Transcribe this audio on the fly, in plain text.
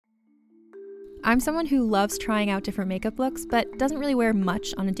I'm someone who loves trying out different makeup looks, but doesn't really wear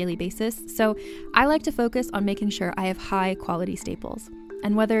much on a daily basis, so I like to focus on making sure I have high quality staples.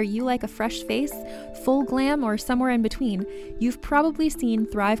 And whether you like a fresh face, full glam, or somewhere in between, you've probably seen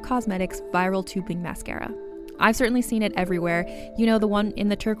Thrive Cosmetics Viral Tubing Mascara. I've certainly seen it everywhere. You know, the one in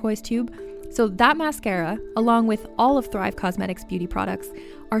the turquoise tube? So that mascara, along with all of Thrive Cosmetics beauty products,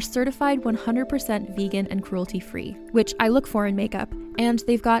 are certified 100% vegan and cruelty-free, which I look for in makeup, and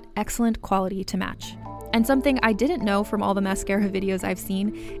they've got excellent quality to match. And something I didn't know from all the mascara videos I've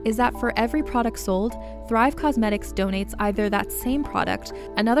seen is that for every product sold, Thrive Cosmetics donates either that same product,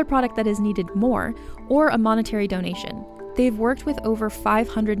 another product that is needed more, or a monetary donation. They've worked with over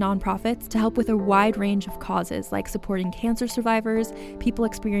 500 nonprofits to help with a wide range of causes like supporting cancer survivors, people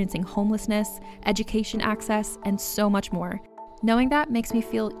experiencing homelessness, education access, and so much more. Knowing that makes me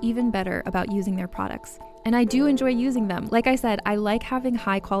feel even better about using their products. And I do enjoy using them. Like I said, I like having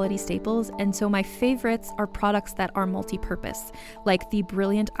high quality staples, and so my favorites are products that are multi-purpose, like the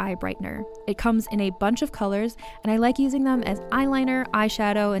Brilliant Eye Brightener. It comes in a bunch of colors, and I like using them as eyeliner,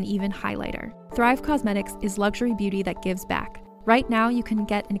 eyeshadow, and even highlighter. Thrive Cosmetics is luxury beauty that gives back. Right now, you can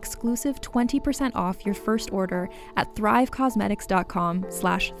get an exclusive 20% off your first order at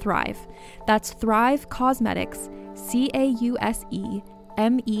thrivecosmetics.com/thrive. That's Thrive Cosmetics,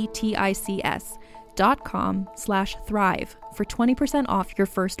 CAUSEMETICS.com/thrive for 20% off your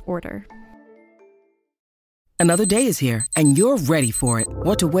first order. Another day is here, and you're ready for it.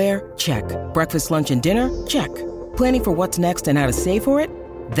 What to wear? Check. Breakfast, lunch, and dinner? Check. Planning for what's next and how to save for it?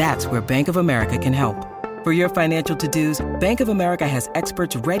 That's where Bank of America can help. For your financial to-dos, Bank of America has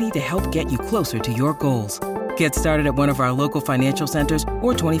experts ready to help get you closer to your goals. Get started at one of our local financial centers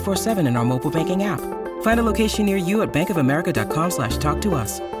or 24/7 in our mobile banking app. Find a location near you at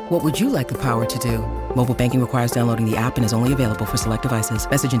bankofamerica.com/talktous. What would you like the power to do? Mobile banking requires downloading the app and is only available for select devices.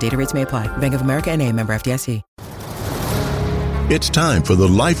 Message and data rates may apply. Bank of America N.A., member FDIC. It's time for the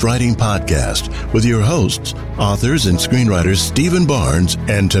Life Writing Podcast with your hosts, authors and screenwriters Stephen Barnes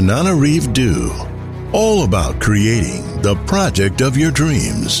and Tanana Reeve Dew. All about creating the project of your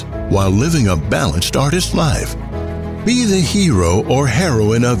dreams while living a balanced artist life. Be the hero or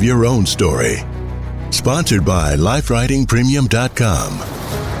heroine of your own story. Sponsored by LifeWritingPremium.com.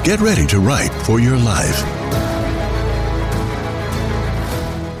 Get ready to write for your life.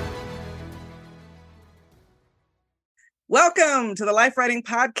 Welcome to the Life Writing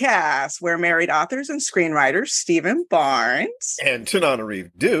Podcast, where married authors and screenwriters Stephen Barnes and Tanana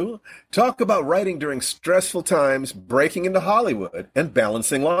Reeve Dew talk about writing during stressful times, breaking into Hollywood, and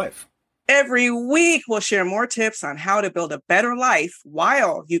balancing life. Every week, we'll share more tips on how to build a better life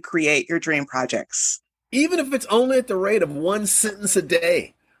while you create your dream projects. Even if it's only at the rate of one sentence a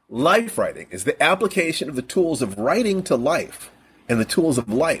day, life writing is the application of the tools of writing to life and the tools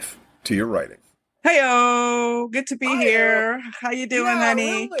of life to your writing. Heyo, good to be here. How you doing,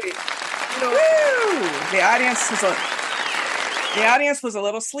 honey? Really. Woo! The audience was a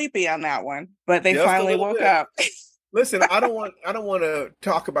little sleepy on that one, but they finally woke up. Listen, I don't want to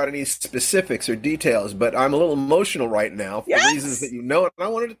talk about any specifics or details, but I'm a little emotional right now for reasons that you know, and I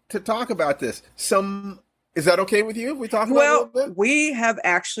wanted to talk about this. Is that okay with you? We talk about it a little bit? We have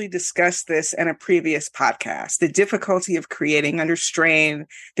actually discussed this in a previous podcast, the difficulty of creating under strain,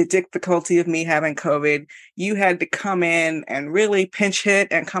 the difficulty of me having COVID. You had to come in and really pinch hit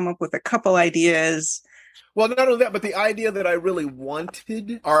and come up with a couple ideas. Well, not only that, but the idea that I really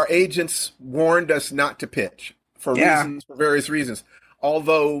wanted, our agents warned us not to pitch for various reasons.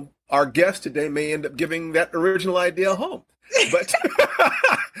 Although our guest today may end up giving that original idea home. But,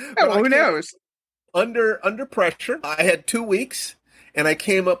 who knows? Under pressure, I had 2 weeks, and I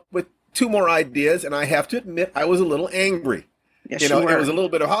came up with 2 more ideas, and I have to admit, I was a little angry. Yes, it was a little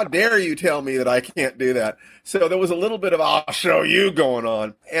bit of, how dare you tell me that I can't do that? So there was a little bit of, I'll show you going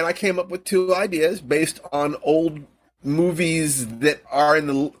on. And I came up with 2 ideas based on old movies that are in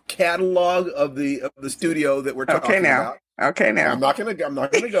the catalog of the studio that we're talking about. Okay, now. I'm not gonna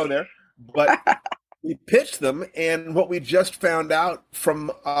go there, but we pitched them, and what we just found out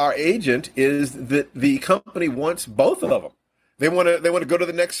from our agent is that the company wants both of them. They want to go to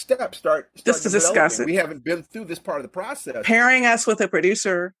the next step, start just to discuss it. We haven't been through this part of the process. Pairing us with a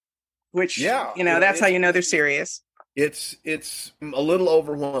producer, which that's how you know they're serious. It's a little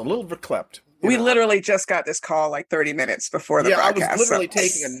overwhelmed, a little verklempt. We literally just got this call like 30 minutes before the broadcast. I was literally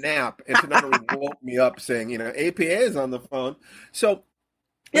taking a nap, and Tanana woke me up saying, APA is on the phone. So,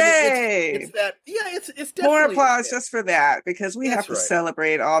 yay! It's definitely more applause just for that, because we have to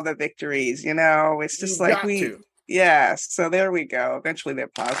celebrate all the victories. It's just so there we go. Eventually, the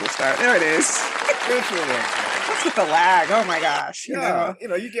applause will start. There it is. That's with the lag. Oh my gosh.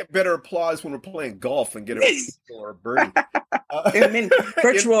 You get better applause when we're playing golf and get a or a birdie.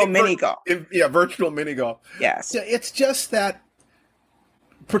 Virtual mini golf. Virtual mini golf. Yes. It's just that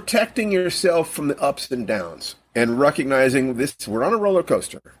protecting yourself from the ups and downs and recognizing we're on a roller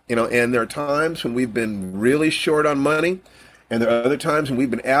coaster, and there are times when we've been really short on money, and there are other times when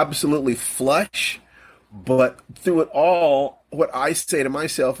we've been absolutely flush. But through it all, what I say to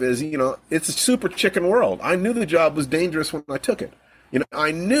myself is, it's a super chicken world. I knew the job was dangerous when I took it.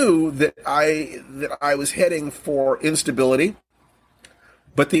 I knew that I was heading for instability,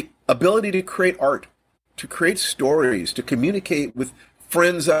 but the ability to create art, to create stories, to communicate with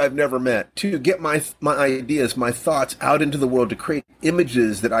friends I've never met, to get my ideas, my thoughts out into the world, to create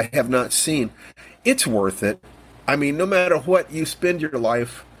images that I have not seen, it's worth it. I mean, no matter what, you spend your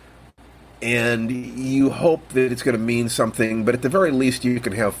life and you hope that it's going to mean something, but at the very least, you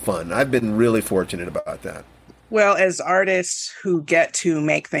can have fun. I've been really fortunate about that. Well, as artists who get to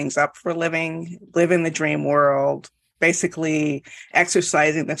make things up for a living, live in the dream world, basically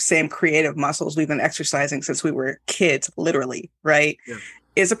exercising the same creative muscles we've been exercising since we were kids, literally, right,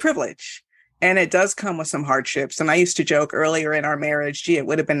 is a privilege. And it does come with some hardships. And I used to joke earlier in our marriage, gee, it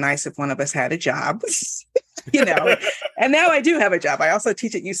would have been nice if one of us had a job, And now I do have a job. I also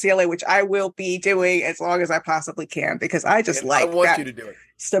teach at UCLA, which I will be doing as long as I possibly can, because I just like I want you to do it.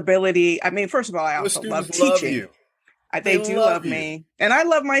 Stability. I mean, first of all, I also love teaching. They do love me. And I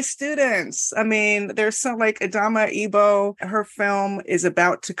love my students. I mean, there's some like Adama Ebo, her film is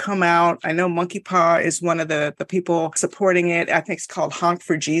about to come out. I know Monkey Paw is one of the people supporting it. I think it's called Honk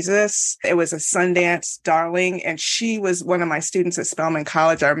for Jesus. It was a Sundance darling. And she was one of my students at Spelman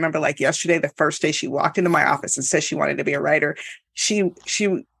College. I remember like yesterday, the first day she walked into my office and said she wanted to be a writer.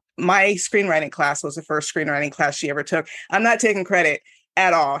 My screenwriting class was the first screenwriting class she ever took. I'm not taking credit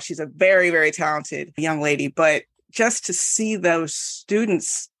at all. She's a very, very talented young lady, but just to see those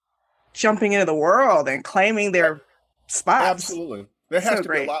students jumping into the world and claiming their spots. Absolutely. That has to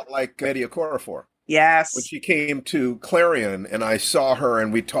be a lot like Betty Okorafor. Yes. When she came to Clarion and I saw her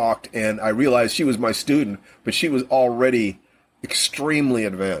and we talked and I realized she was my student, but she was already extremely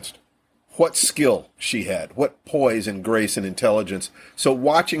advanced. What skill she had, what poise and grace and intelligence. So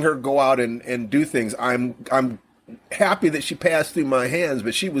watching her go out and do things, I'm happy that she passed through my hands,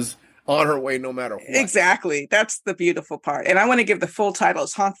 but she was on her way no matter what. Exactly. That's the beautiful part. And I want to give the full title.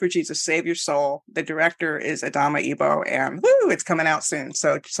 It's Honk for Jesus, Save Your Soul. The director is Adama Ebo, and it's coming out soon.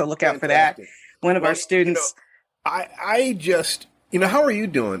 So look out for that. One of our students. I just, how are you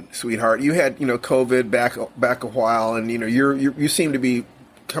doing, sweetheart? You had, COVID back a while, and, you seem to be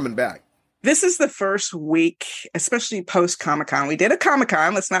coming back. This is the first week, especially post Comic-Con. We did a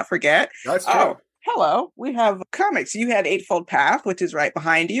Comic-Con, let's not forget. That's true. Hello, we have comics. You had Eightfold Path, which is right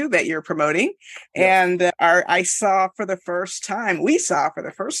behind you that you're promoting. Yes. And we saw for the first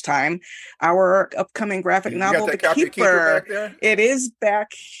time, our upcoming graphic novel, The Keeper. Back there? It is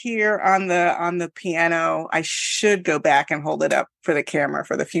back here on the piano. I should go back and hold it up for the camera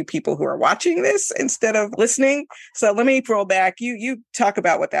for the few people who are watching this instead of listening. So let me roll back. You talk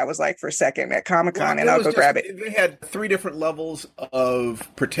about what that was like for a second at Comic-Con, and I'll go grab it. They had 3 different levels of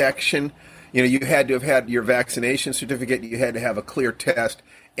protection. You had to have had your vaccination certificate, you had to have a clear test,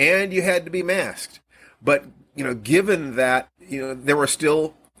 and you had to be masked. But, given that, there were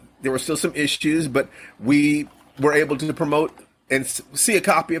still some issues, but we were able to promote and see a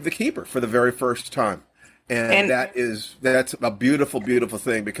copy of The Keeper for the very first time. And that's a beautiful, beautiful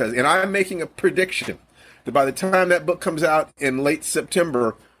thing and I'm making a prediction that by the time that book comes out in late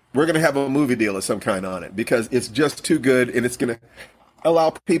September, we're going to have a movie deal of some kind on it because it's just too good and it's going to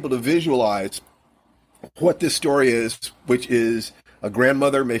allow people to visualize what this story is, which is a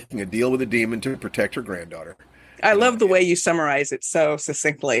grandmother making a deal with a demon to protect her granddaughter. I love the way you summarize it so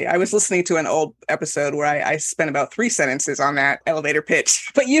succinctly. I was listening to an old episode where I spent about 3 sentences on that elevator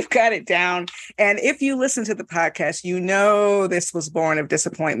pitch, but you've got it down. And if you listen to the podcast, this was born of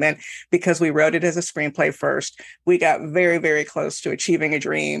disappointment because we wrote it as a screenplay first. We got very, very close to achieving a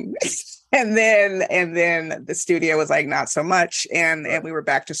dream. And then the studio was like, not so much. And we were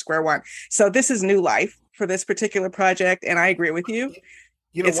back to square one. So this is new life for this particular project. And I agree with you.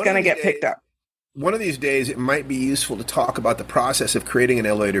 It's going to get picked up. One of these days, it might be useful to talk about the process of creating an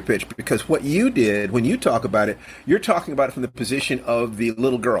elevator pitch, because what you did, when you talk about it, you're talking about it from the position of the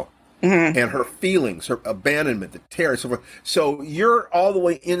little girl. Mm-hmm. And her feelings, her abandonment, the terror, so forth. So you're all the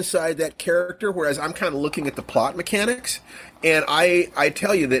way inside that character, whereas I'm kind of looking at the plot mechanics. And I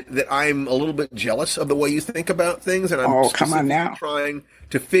tell you that I'm a little bit jealous of the way you think about things, and I'm trying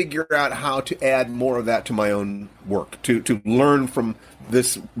to figure out how to add more of that to my own work, to learn from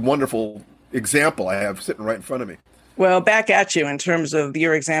this wonderful example I have sitting right in front of me. Well, back at you in terms of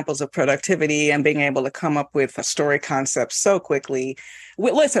your examples of productivity and being able to come up with a story concept so quickly.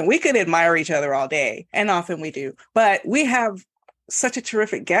 Listen, we could admire each other all day, and often we do, but we have such a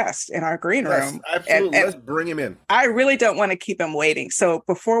terrific guest in our green room. Yes, absolutely. Let's bring him in. I really don't want to keep him waiting. So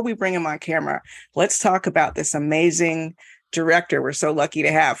before we bring him on camera, let's talk about this amazing director we're so lucky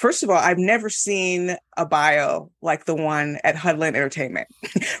to have. First of all, I've never seen a bio like the one at Hudlin Entertainment.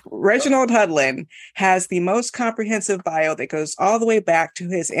 Reginald Hudlin has the most comprehensive bio that goes all the way back to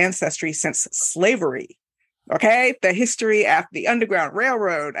his ancestry since slavery. Okay, the history after the Underground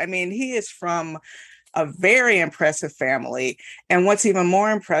Railroad. I mean, he is from a very impressive family. And what's even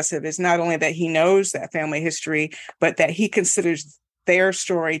more impressive is not only that he knows that family history, but that he considers their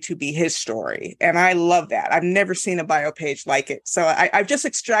story to be his story. And I love that. I've never seen a bio page like it. So I've just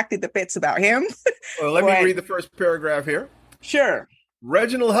extracted the bits about him. Well, let me read the first paragraph here. Sure.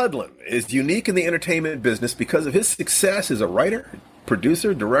 Reginald Hudlin is unique in the entertainment business because of his success as a writer,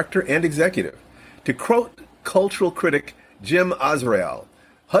 producer, director, and executive. To quote cultural critic Jim Azrael,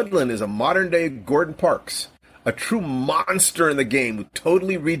 Hudlin is a modern-day Gordon Parks, a true monster in the game who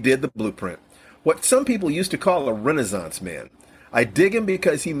totally redid the blueprint. What some people used to call a Renaissance man. I dig him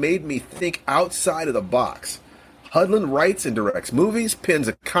because he made me think outside of the box. Hudlin writes and directs movies, pins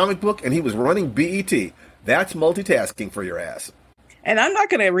a comic book, and he was running BET. That's multitasking for your ass. And I'm not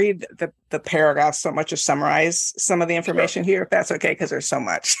going to read the paragraph so much as summarize some of the information here, if that's okay, because there's so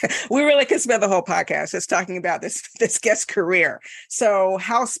much. We really could spend the whole podcast just talking about this guest's career. So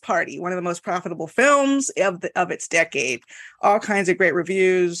House Party, one of the most profitable films of its decade. All kinds of great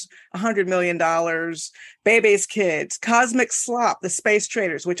reviews, $100 million, Bebe's Kids, Cosmic Slop, The Space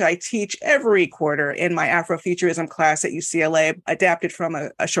Traders, which I teach every quarter in my Afrofuturism class at UCLA, adapted from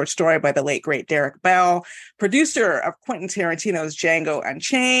a short story by the late, great Derek Bell, producer of Quentin Tarantino's Django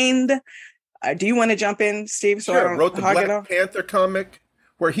Unchained. Do you want to jump in, Steve? So sure. Wrote the Black Panther comic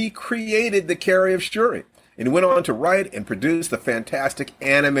where he created the Carrie of Shuri. And went on to write and produce the fantastic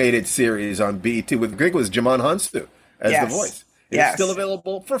animated series on BET with, I think it was Jamon Hunsu as the voice. It's still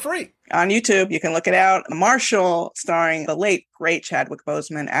available for free. On YouTube, you can look it out. Marshall, starring the late, great Chadwick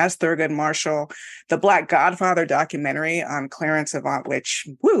Boseman as Thurgood Marshall. The Black Godfather documentary on Clarence Avant, which,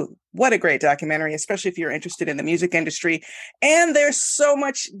 woo, what a great documentary, especially if you're interested in the music industry. And there's so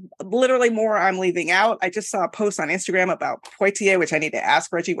much, literally more I'm leaving out. I just saw a post on Instagram about Poitiers, which I need to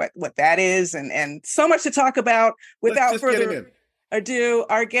ask Reggie what that is. And so much to talk about. Without further ado,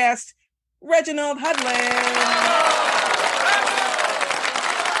 our guest, Reginald Hudlin.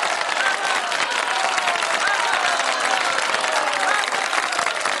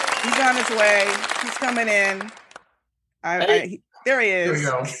 He's on his way. He's coming in. There he is. Here we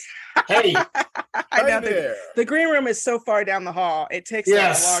go. Hey. I know the green room is so far down the hall. It takes a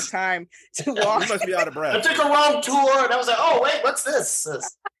long time to walk. You must be out of breath. I took a wrong tour and I was like, oh, wait, what's this?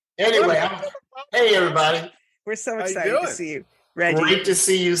 Anyway, hey, everybody. We're so excited to see you, Reggie. Great to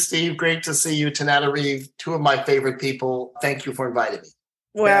see you, Steve. Great to see you, Tanana Reeve. Two of my favorite people. Thank you for inviting me.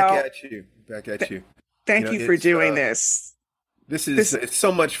 Well, Back at you. Thank you for doing this. This is it's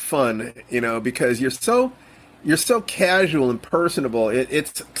so much fun, because you're so casual and personable.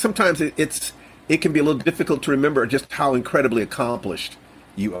 It can be a little difficult to remember just how incredibly accomplished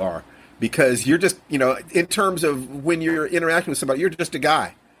you are, because you're just in terms of when you're interacting with somebody, you're just a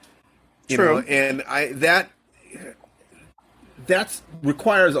guy. True. And that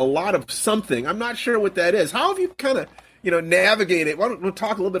requires a lot of something. I'm not sure what that is. How have you kind of navigated? Why don't we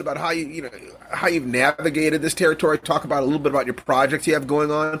talk a little bit about how you've navigated this territory? Talk about a little bit about your projects you have going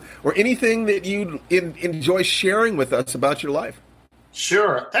on, or anything that you enjoy sharing with us about your life.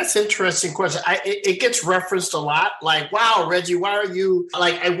 Sure, that's an interesting question. It gets referenced a lot. Like, wow, Reggie, why are you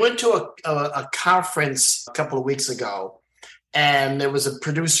like? I went to a conference a couple of weeks ago, and there was a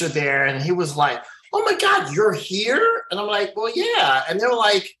producer there, and he was like, "Oh my God, you're here?" And I'm like, "Well, yeah." And they're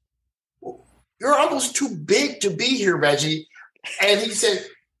like, "You're almost too big to be here, Reggie." And he said,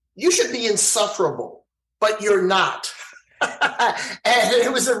 "You should be insufferable, but you're not." And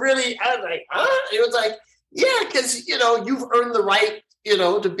it was I was like, huh? It was like, yeah, because, you've earned the right,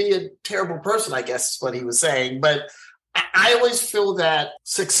 to be a terrible person, I guess is what he was saying. But I always feel that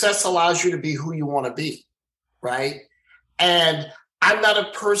success allows you to be who you want to be, right? And I'm not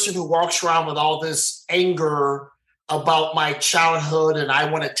a person who walks around with all this anger about my childhood and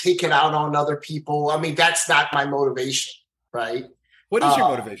I want to take it out on other people. I mean, that's not my motivation, right? What is your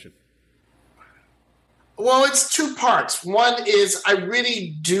motivation? Well, it's two parts. One is I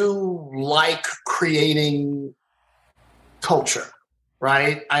really do like creating culture.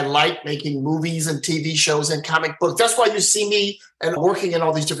 right? I like making movies and TV shows and comic books. That's why you see me and working in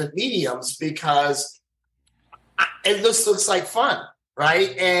all these different mediums, because it just looks like fun,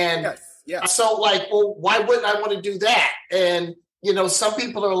 right? And yes. So like, well, why wouldn't I want to do that? And, some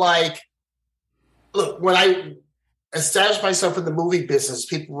people are like, look, when I established myself in the movie business,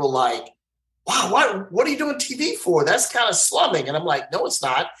 people were like, wow, what are you doing TV for? That's kind of slumming. And I'm like, no, it's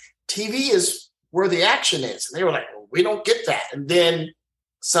not. TV is where the action is. And they were like, well, we don't get that. And then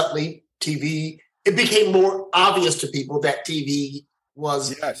suddenly TV, it became more obvious to people that TV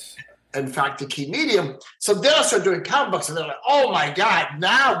was, in fact, the key medium. So then I started doing comic books, and they're like, oh my God,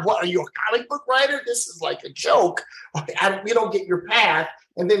 now what, are you a comic book writer? This is like a joke. We don't get your path.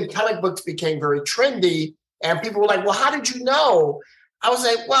 And then comic books became very trendy, and people were like, well, how did you know? I was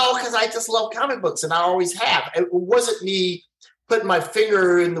like, well, because I just love comic books, and I always have. It wasn't me putting my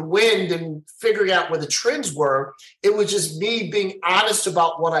finger in the wind and figuring out where the trends were. It was just me being honest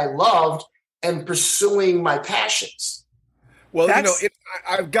about what I loved and pursuing my passions. Well,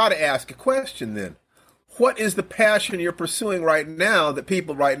 I've got to ask a question then. What is the passion you're pursuing right now that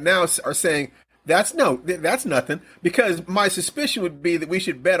people right now are saying, that's nothing? Because my suspicion would be that we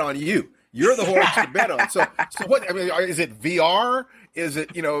should bet on you. You're the horse to bet on. So what? I mean, is it VR? Is it,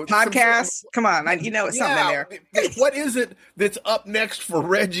 podcasts? Come on, it's something in there. What is it that's up next for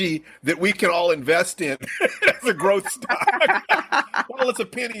Reggie that we can all invest in as a growth stock? Well, it's a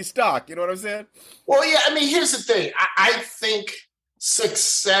penny stock. You know what I'm saying? Well, yeah. I mean, here's the thing. I think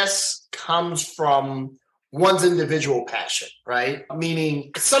success comes from one's individual passion, right?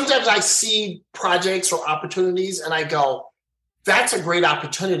 Meaning, sometimes I see projects or opportunities and I go, that's a great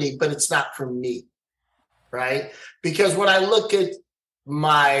opportunity, but it's not for me, right? Because when I look at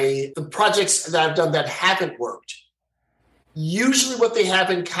the projects that I've done that haven't worked, usually what they have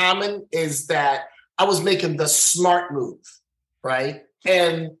in common is that I was making the smart move, right?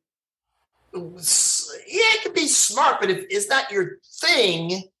 And it could be smart, but if it's not your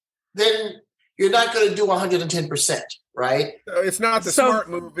thing, then you're not going to do 110%, right? It's not the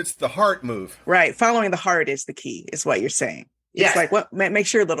smart move, it's the heart move. Right. Following the heart is the key, is what you're saying. Yeah. It's like, what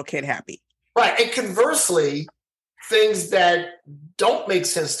makes your little kid happy. Right. And conversely, things that don't make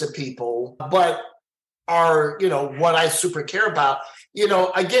sense to people, but are, what I super care about,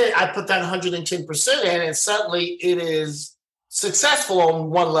 again, I put that 110% in, and suddenly it is successful on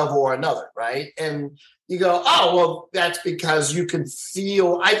one level or another, right? And you go, oh, well, that's because you can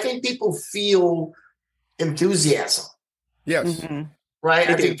I think people feel enthusiasm. Yes. Mm-hmm. Right?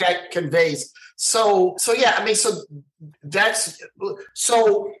 I think that conveys. So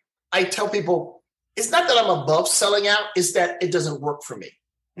I tell people, it's not that I'm above selling out, it's that it doesn't work for me,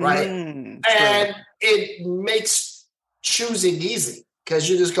 right? And it makes choosing easy, because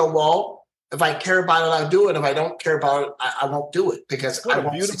you just go, well, if I care about it, I'll do it. If I don't care about it, I won't do it, because I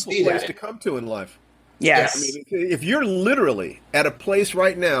won't succeed place at to come to in life. Yes. I mean, if you're literally at a place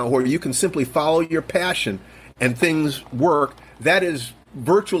right now where you can simply follow your passion and things work, that is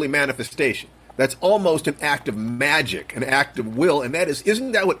virtually manifestation. That's almost an act of magic, an act of will. And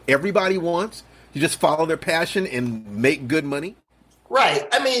isn't that what everybody wants? You just follow their passion and make good money? Right.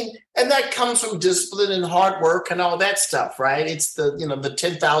 I mean, and that comes from discipline and hard work and all that stuff, right? It's the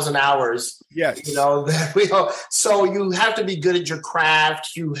 10,000 hours. Yes. So you have to be good at your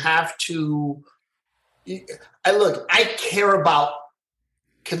craft. You have to, I care about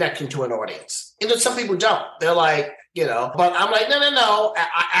connecting to an audience. Some people don't. They're like, but I'm like, no.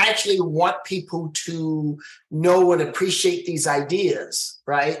 I actually want people to know and appreciate these ideas,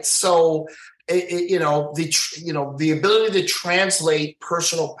 right? So, the ability to translate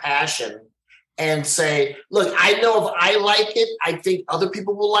personal passion and say, look, I know if I like it, I think other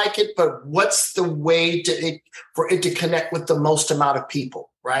people will like it, but what's the way for it to connect with the most amount of people,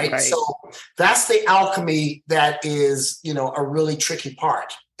 right? So that's the alchemy that is, a really tricky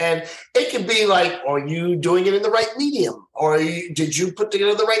part. And it can be like, are you doing it in the right medium? Or did you put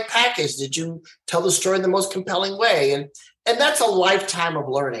together the right package? Did you tell the story in the most compelling way? And that's a lifetime of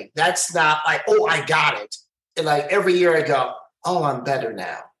learning. That's not like, oh, I got it. And like every year I go, oh, I'm better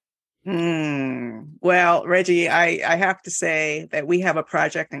now. Well, Reggie, I have to say that we have a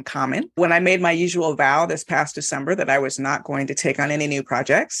project in common. When I made my usual vow this past December that I was not going to take on any new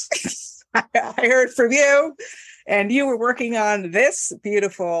projects, I heard from you. And you were working on this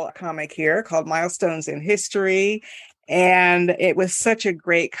beautiful comic here called Milestones in History. And it was such a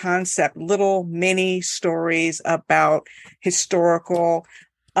great concept, little mini stories about historical,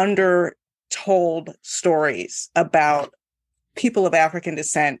 undertold stories about people of African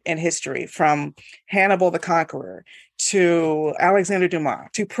descent in history, from Hannibal the Conqueror to Alexander Dumas,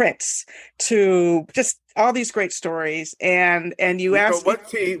 to Prince, to just all these great stories. And you asked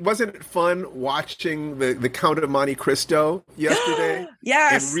me, wasn't it fun watching the Count of Monte Cristo yesterday?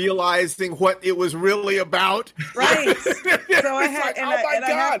 Yes. And realizing what it was really about. Right. So I had,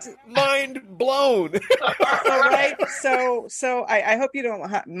 like, mind blown. So I hope you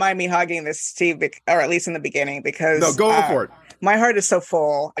don't mind me hogging this, Steve, or at least in the beginning, because no, go for it. My heart is so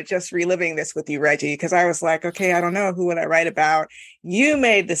full just reliving this with you, Reggie, because I was like, okay, I don't know, who would I write about? You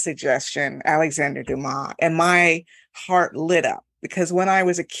made the suggestion, Alexander Dumas, and my heart lit up, because when I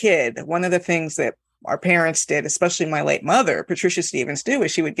was a kid, one of the things that our parents did, especially my late mother, Patricia Stevens, do,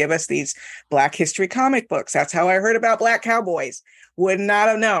 is she would give us these Black history comic books. That's how I heard about Black cowboys. Would not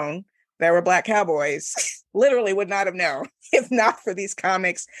have known there were Black cowboys. Literally would not have known if not for these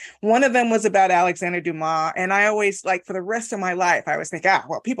comics. One of them was about Alexander Dumas. And I always, like, for the rest of my life, I was thinking,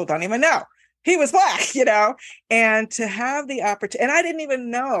 well, people don't even know he was Black, and to have the opportunity. And I didn't even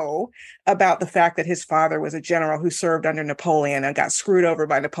know about the fact that his father was a general who served under Napoleon and got screwed over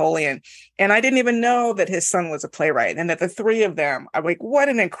by Napoleon. And I didn't even know that his son was a playwright, and that the three of them, I'm like, what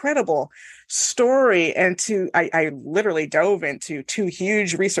an incredible story. And I literally dove into 2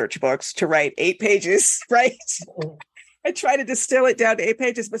 huge research books to write 8 pages, right? I try to distill it down to 8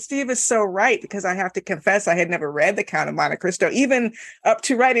 pages, but Steve is so right, because I have to confess, I had never read The Count of Monte Cristo. Even up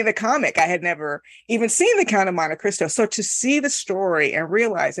to writing the comic, I had never even seen The Count of Monte Cristo. So to see the story and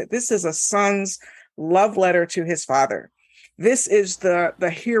realize that this is a son's love letter to his father. This is the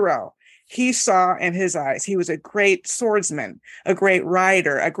hero he saw in his eyes. He was a great swordsman, a great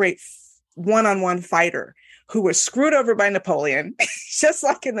rider, a great one-on-one fighter who was screwed over by Napoleon, just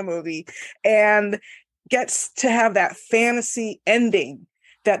like in the movie, and gets to have that fantasy ending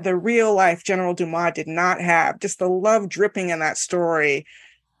that the real life General Dumas did not have. Just the love dripping in that story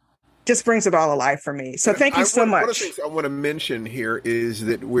just brings it all alive for me. So thank you so much. One of the things I want to mention here is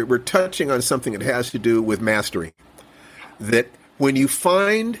that we're touching on something that has to do with mastery. That when you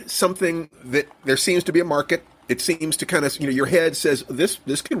find something that there seems to be a market, it seems to kind of, your head says,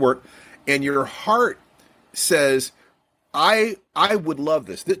 this could work, and your heart says, I would love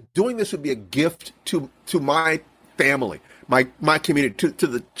this. Doing this would be a gift to my family, my community, to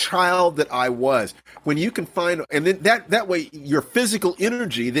the child that I was. When you can find, and then that way your physical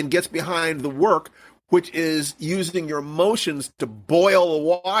energy then gets behind the work, which is using your emotions to boil the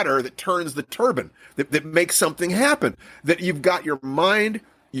water that turns the turbine, that makes something happen. That you've got your mind,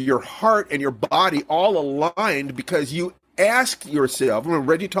 your heart, and your body all aligned, because you ask yourself, when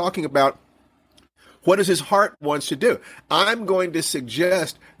Reggie talking about what does his heart wants to do? I'm going to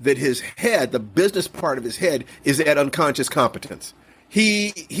suggest that his head, the business part of his head, is at unconscious competence.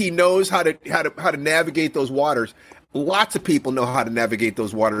 He knows how to navigate those waters. Lots of people know how to navigate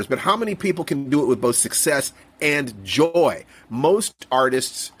those waters, but how many people can do it with both success and joy? Most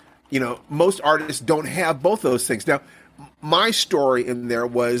artists don't have both those things. Now, my story in there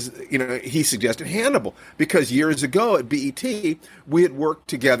was, he suggested Hannibal, because years ago at BET, we had worked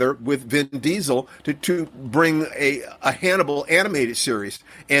together with Vin Diesel to bring a Hannibal animated series,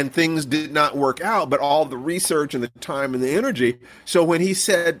 and things did not work out, but all the research and the time and the energy. So when he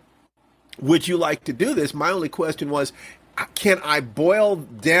said, would you like to do this? My only question was, can I boil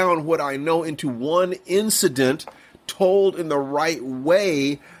down what I know into one incident told in the right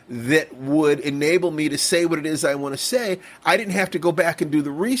way that would enable me to say what it is I want to say? I didn't have to go back and do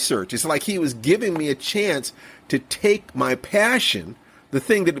the research. It's like he was giving me a chance to take my passion, the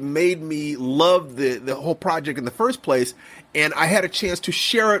thing that made me love the whole project in the first place, and I had a chance to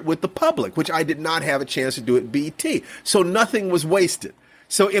share it with the public, which I did not have a chance to do at BET. So nothing was wasted.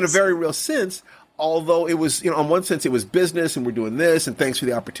 So in a very real sense, although it was, in one sense it was business and we're doing this and thanks for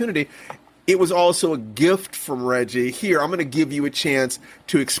the opportunity, it was also a gift from Reggie. Here, I'm going to give you a chance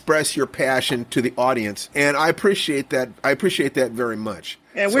to express your passion to the audience. And I appreciate that. I appreciate that very much.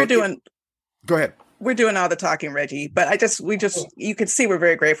 And go ahead. We're doing all the talking, Reggie, but you can see we're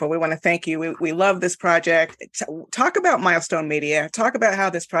very grateful. We want to thank you. We love this project. Talk about Milestone Media. Talk about how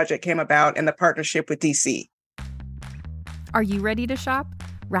this project came about and the partnership with DC. Are you ready to shop?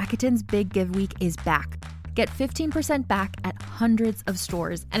 Rakuten's Big Give Week is back. Get 15% back at hundreds of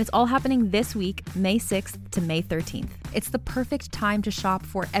stores, and it's all happening this week, May 6th to May 13th. It's the perfect time to shop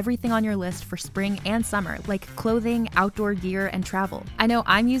for everything on your list for spring and summer, like clothing, outdoor gear, and travel. I know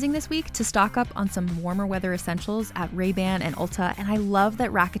I'm using this week to stock up on some warmer weather essentials at Ray-Ban and Ulta, and I love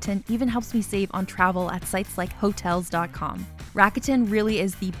that Rakuten even helps me save on travel at sites like Hotels.com. Rakuten really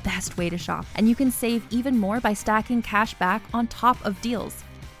is the best way to shop, and you can save even more by stacking cash back on top of deals.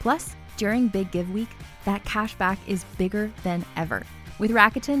 Plus, during Big Give Week, that cash back is bigger than ever. With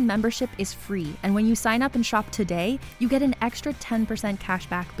Rakuten, membership is free, and when you sign up and shop today, you get an extra 10%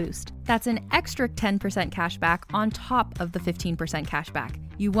 cashback boost. That's an extra 10% cashback on top of the 15% cashback.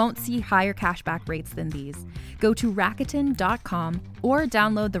 You won't see higher cashback rates than these. Go to Rakuten.com or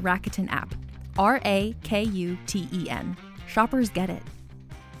download the Rakuten app. Rakuten. Shoppers get it.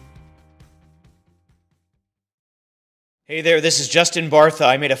 Hey there, this is Justin Bartha.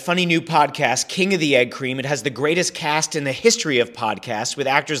 I made a funny new podcast, King of the Egg Cream. It has the greatest cast in the history of podcasts with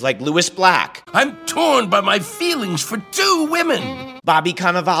actors like Louis Black. I'm torn by my feelings for two women. Bobby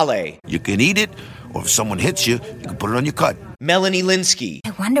Cannavale. You can eat it, or if someone hits you, you can put it on your cut. Melanie Linsky.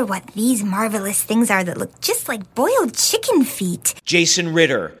 I wonder what these marvelous things are that look just like boiled chicken feet. Jason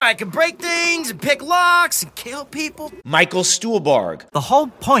Ritter. I can break things and pick locks and kill people. Michael Stuhlbarg. The whole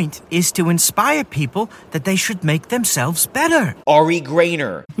point is to inspire people that they should make themselves better. Ari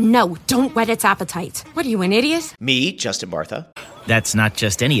Grainer. No, don't whet its appetite. What are you, an idiot? Me, Justin Bartha. That's not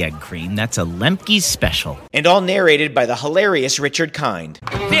just any egg cream, that's a Lemke's special. And all narrated by the hilarious Richard Kind.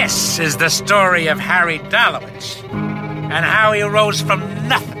 This is the story of Harry Dalowitz and how he rose from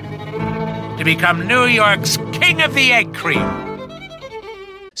nothing to become New York's King of the Egg Cream.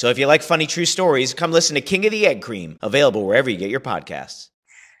 So if you like funny true stories, come listen to King of the Egg Cream, available wherever you get your podcasts.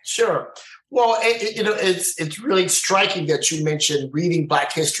 Sure. Well, it's really striking that you mentioned reading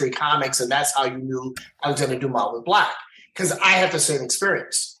Black history comics, and that's how you knew Alexander Dumas was Black. Because I had the same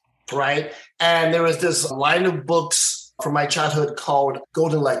experience, right? And there was this line of books from my childhood called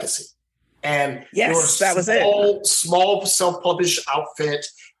Golden Legacy. And yes, that was it. Small self-published outfit.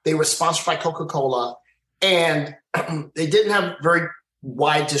 They were sponsored by Coca-Cola, and they didn't have very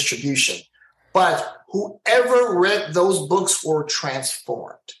wide distribution. But whoever read those books were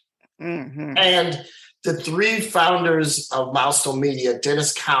transformed. Mm-hmm. And the three founders of Milestone Media,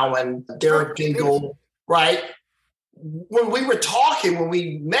 Dennis Cowan, Derek Dingle, right? When we were talking, when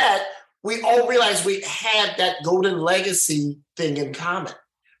we met, we all realized we had that Golden Legacy thing in common,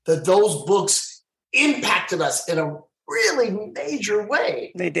 that those books impacted us in a really major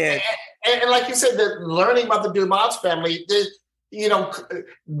way. They did. And like you said, the learning about the Dumas family, that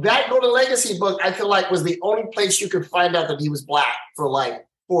Golden Legacy book, I feel like was the only place you could find out that he was Black for like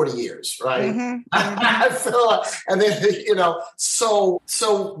 40 years, right? Mm-hmm. I feel like, and then, so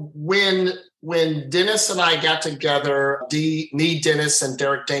when Dennis and I got together, me, Dennis, and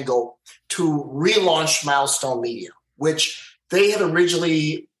Derek Dingle, to relaunch Milestone Media, which they had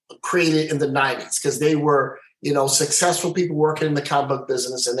originally created in the 90s, because they were, successful people working in the comic book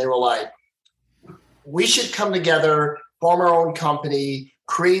business. And they were like, we should come together, form our own company,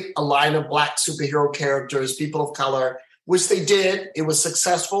 create a line of Black superhero characters, people of color, which they did. It was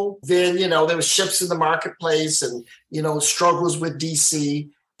successful. Then, there was shifts in the marketplace and, struggles with DC.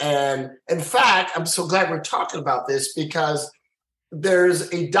 And in fact, I'm so glad we're talking about this, because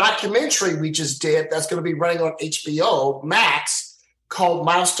there's a documentary we just did that's going to be running on HBO Max called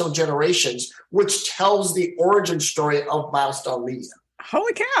Milestone Generations, which tells the origin story of Milestone Media.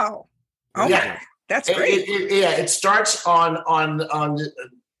 Holy cow. Oh yeah. My, that's great. It starts on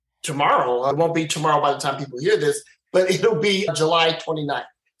tomorrow. It won't be tomorrow by the time people hear this, but it'll be July 29th.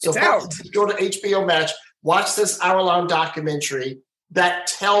 So go to HBO Max, watch this hour-long documentary that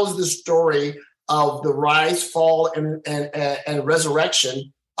tells the story of the rise, fall, and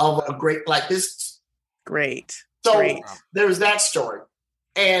resurrection of a great Black business. Great. So there's that story.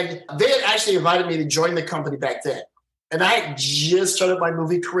 And they had actually invited me to join the company back then. And I had just started my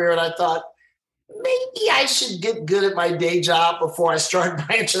movie career, and I thought, maybe I should get good at my day job before I start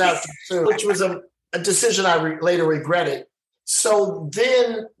branching out too soon, which was a decision I later regretted. So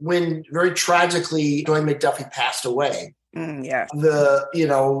then when very tragically Joy McDuffie passed away,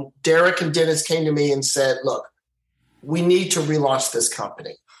 Derek and Dennis came to me and said, look, we need to relaunch this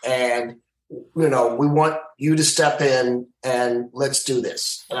company. And, we want you to step in and let's do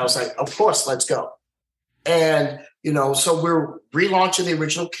this. And I was like, of course, let's go. And, so we're relaunching the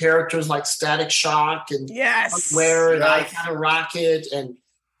original characters like Static Shock and Ware and Icon Rocket. And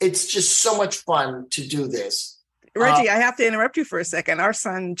it's just so much fun to do this. Reggie, I have to interrupt you for a second. Our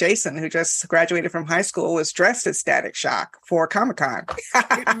son, Jason, who just graduated from high school, was dressed as Static Shock for Comic-Con.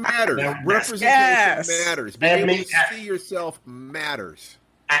 It matters. Representation matters. Being able to see yourself matters.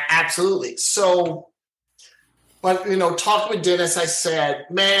 Absolutely. So, but talking with Dennis, I said,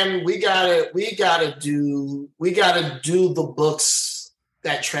 "Man, we gotta do the books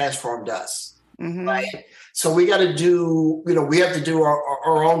that transformed us, right? So we got to do, we have to do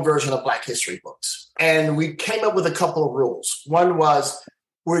our own version of Black history books." And we came up with a couple of rules. One was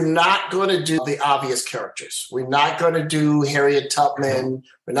we're not going to do the obvious characters. We're not going to do Harriet Tubman.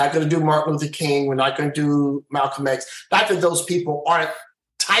 We're not going to do Martin Luther King. We're not going to do Malcolm X. Not that those people aren't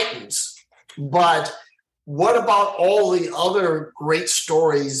titans, but what about all the other great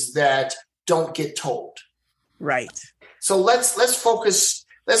stories that don't get told? Right. So let's focus.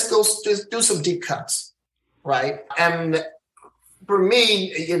 Let's go do some deep cuts, right? And for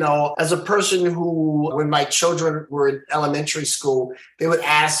me, as a person who, when my children were in elementary school, they would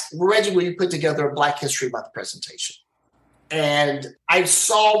ask, Reggie, will you put together a Black History Month presentation? And I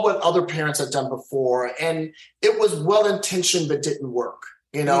saw what other parents had done before, and it was well-intentioned but didn't work.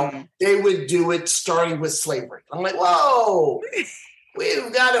 They would do it starting with slavery. I'm like, whoa,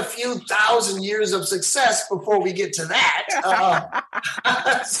 we've got a few thousand years of success before we get to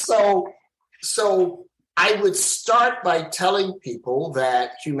that. So I would start by telling people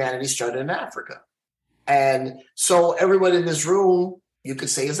that humanity started in Africa. And so everyone in this room, you could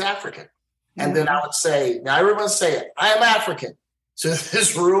say, is African. And then I would say, now everyone say it, I am African. So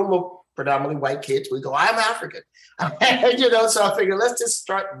this room of predominantly white kids, we go, I'm African. So I figured, let's just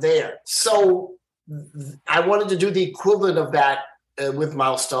start there. So I wanted to do the equivalent of that with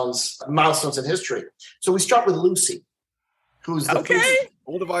milestones in history. So we start with Lucy, who's the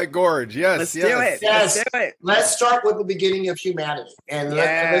Olduvai Gorge. Yes. Let's do it. Yes. Let's do it. Let's start with the beginning of humanity and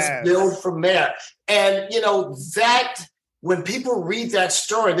let's build from there. And, that when people read that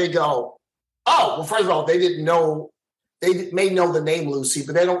story, they go, oh, well, first of all, they didn't know, they may know the name Lucy,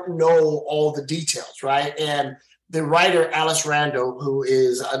 but they don't know all the details, right? And the writer, Alice Randall, who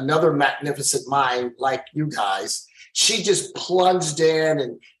is another magnificent mind like you guys, she just plunged in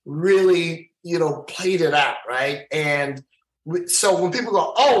and really, played it out, right? And so when people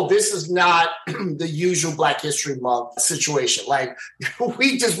go, oh, this is not the usual Black History Month situation, like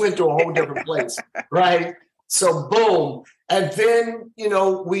we just went to a whole different place, right? So boom. And then,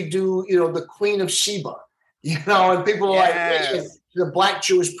 we do, the Queen of Sheba, and people are like, the Black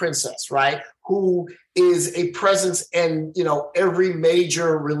Jewish princess, right? Who is a presence in, every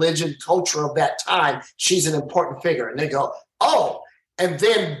major religion, culture of that time. She's an important figure. And they go, oh, and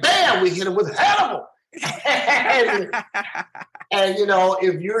then bam, we hit them with Hannibal. and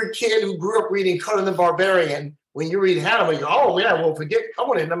if you're a kid who grew up reading Conan the Barbarian, when you read Hannibal, you go, oh, yeah, well, forget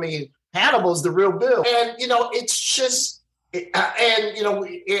Conan. I mean, Hannibal's the real deal. And, it's just,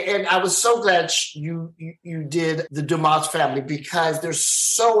 and I was so glad you did the Dumas family because they're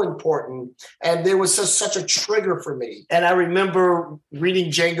so important. And there was such a trigger for me. And I remember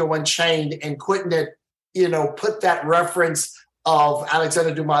reading Django Unchained and Quentin had, put that reference of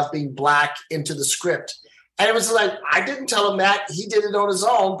Alexander Dumas being Black into the script. And it was like, I didn't tell him that. He did it on his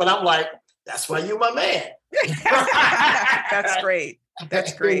own. But I'm like, that's why you're my man. That's great.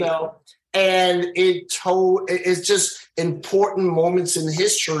 That's great. And it's just important moments in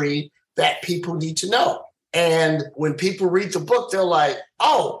history that people need to know. And when people read the book, they're like,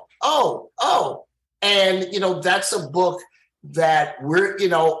 oh. And, that's a book that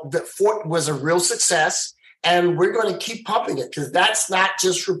that Fort was a real success. And we're going to keep pumping it because that's not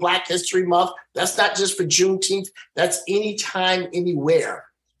just for Black History Month. That's not just for Juneteenth. That's anytime, anywhere.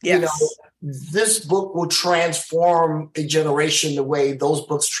 Yes. This book will transform a generation the way those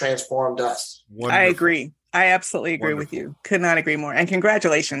books transformed us. Wonderful. I agree. I absolutely agree with you. Could not agree more. And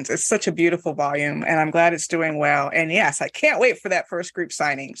congratulations. It's such a beautiful volume and I'm glad it's doing well. And yes, I can't wait for that first group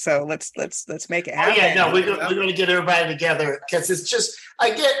signing. So let's make it happen. Oh yeah, no, we're going to get everybody together because it's just,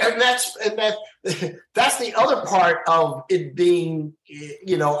 and that's the other part of it being,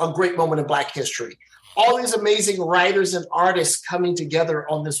 a great moment in Black history. All these amazing writers and artists coming together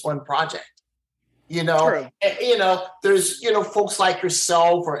on this one project. True. There's, folks like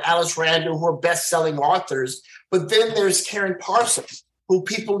yourself or Alice Randall who are best-selling authors, but then there's Karen Parsons, who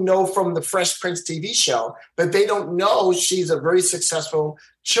people know from the Fresh Prince TV show, but they don't know she's a very successful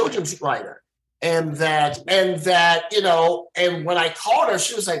children's writer. And that, and when I called her,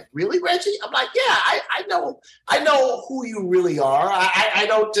 she was like, really, Reggie? I'm like, yeah, I know who you really are. I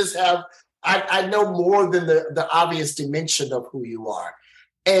don't just have, I know more than the obvious dimension of who you are.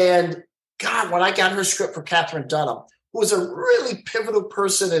 And God, when I got her script for Catherine Dunham, who was a really pivotal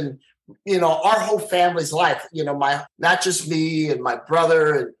person in, our whole family's life, not just me and my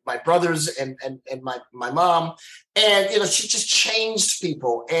brother and my brothers and my mom. And, she just changed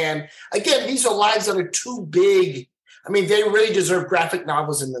people. And again, these are lives that are too big. I mean, they really deserve graphic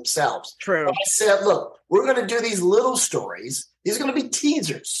novels in themselves. True. But I said, look, we're going to do these little stories. These are going to be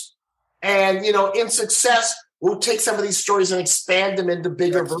teasers. And, in success, we'll take some of these stories and expand them into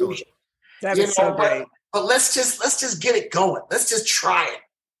bigger versions. That is so great. But let's just get it going. Let's just try it.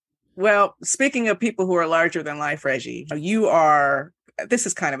 Well, speaking of people who are larger than life, Reggie, you are this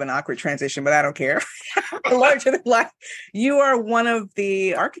is kind of an awkward transition, but I don't care. Larger than life. You are one of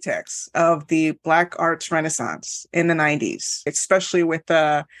the architects of the Black arts renaissance in the 90s, especially with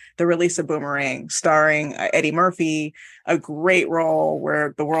the release of Boomerang, starring Eddie Murphy, a great role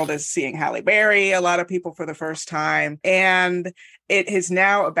where the world is seeing Halle Berry, a lot of people for the first time. And it is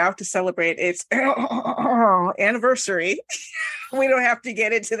now about to celebrate its anniversary. We don't have to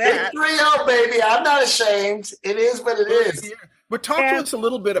get into that. It's real, baby. I'm not ashamed. It is what it is. Yeah. But talk to us a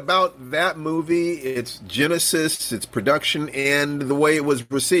little bit about that movie, its genesis, its production, and the way it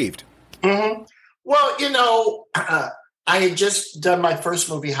was received. Mm-hmm. Well, I had just done my first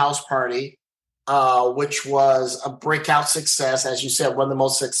movie, House Party, which was a breakout success. As you said, one of the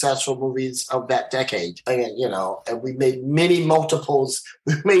most successful movies of that decade. And we made many multiples.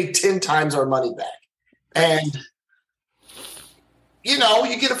 We made 10 times our money back. And you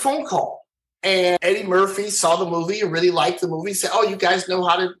get a phone call, and Eddie Murphy saw the movie and really liked the movie. Said, "Oh, you guys know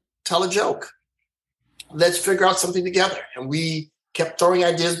how to tell a joke. Let's figure out something together." And we kept throwing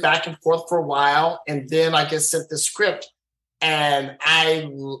ideas back and forth for a while, and then I guess sent the script. And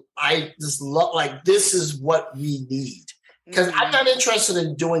I just love, like, this is what we need, because I'm not interested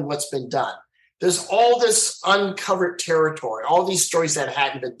in doing what's been done. There's all this uncovered territory, all these stories that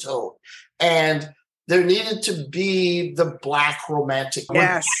hadn't been told, and there needed to be the Black romantic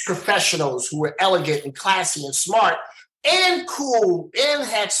professionals who were elegant and classy and smart and cool and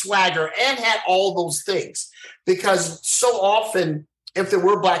had swagger and had all those things. Because so often, if there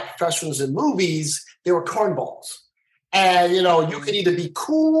were Black professionals in movies, they were cornballs. And, you could either be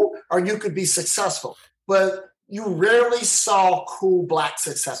cool or you could be successful. But you rarely saw cool Black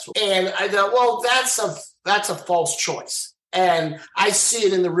successful. And I thought, well, that's a false choice. And I see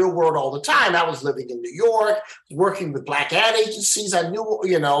it in the real world all the time. I was living in New York, working with Black ad agencies. I knew,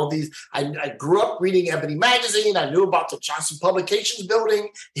 I grew up reading Ebony Magazine. I knew about the Johnson Publications building,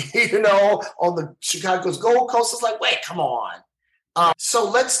 on the Chicago's Gold Coast. It's like, wait, come on. So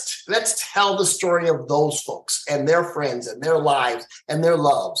let's tell the story of those folks and their friends and their lives and their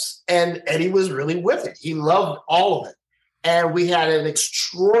loves. And Eddie was really with it. He loved all of it. And we had an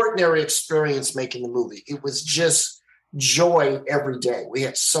extraordinary experience making the movie. It was just joy every day. We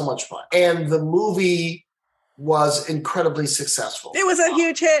had so much fun. And the movie was incredibly successful. It was a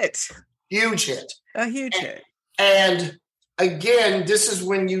huge hit. Huge hit. A huge hit. And again, this is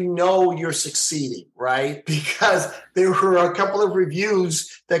when you're succeeding, right? Because there were a couple of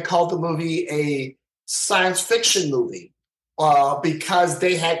reviews that called the movie a science fiction movie because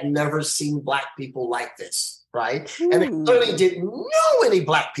they had never seen Black people like this. Right. Ooh. And they clearly didn't know any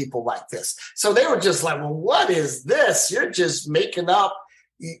Black people like this. So they were just like, well, what is this? You're just making up,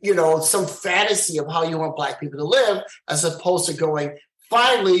 some fantasy of how you want Black people to live, as opposed to going,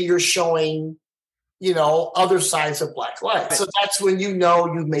 finally, you're showing, other sides of Black life. So that's when you've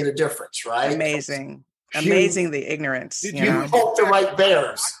made a difference, right? Amazing the ignorance. You hope the right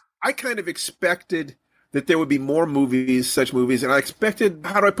bears. I kind of expected that there would be more such movies, and I expected,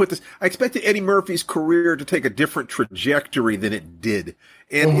 how do I put this? I expected Eddie Murphy's career to take a different trajectory than it did.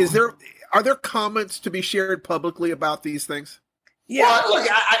 And are there comments to be shared publicly about these things? Yeah, well, look,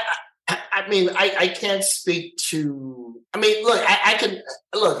 I can't speak to. I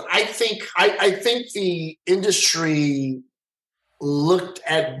think the industry looked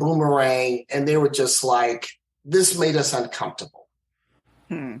at Boomerang and they were just like, this made us uncomfortable.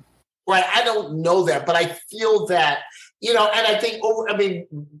 Right, I don't know that, but I feel that, and I think,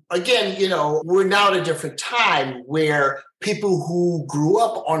 again, we're now at a different time where people who grew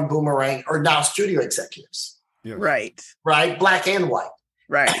up on Boomerang are now studio executives. Yes. Right, Black and white.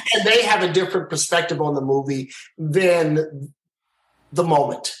 Right. And they have a different perspective on the movie than the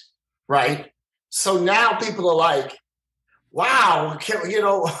moment, right? So now people are like, wow, how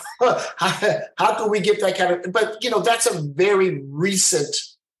can we get that kind of, but, that's a very recent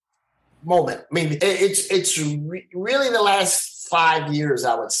moment. I mean, it's really the last 5 years,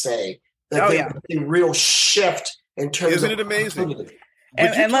 I would say, that there's a real shift in terms Isn't it amazing? Would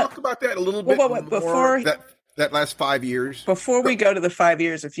you talk about that a little bit more, before that last 5 years? Before we go to the 5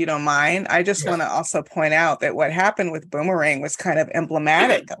 years, if you don't mind, I just want to also point out that what happened with Boomerang was kind of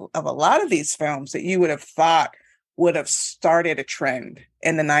emblematic of a lot of these films that you would have thought would have started a trend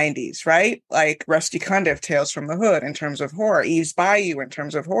in the 90s, right? Like Rusty Cundiff, Tales from the Hood in terms of horror, Eve's Bayou in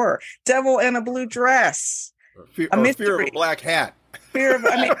terms of horror, Devil in a Blue Dress, Fear of a Black Hat. There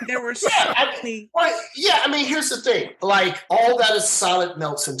were so many. Here's the thing. Like, all that is solid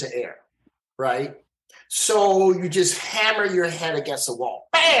melts into air, right? So you just hammer your head against the wall.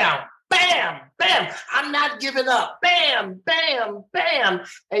 Bam! bam, bam. I'm not giving up. Bam, bam, bam.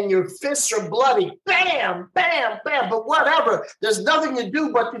 And your fists are bloody. Bam, bam, bam. But whatever. There's nothing to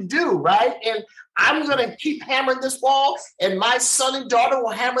do but to do, right? And I'm going to keep hammering this wall, and my son and daughter will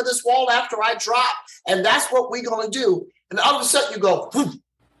hammer this wall after I drop. And that's what we're going to do. And all of a sudden you go, whoosh,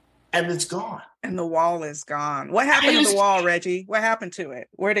 and it's gone. And the wall is gone. What happened to the wall, Reggie? What happened to it?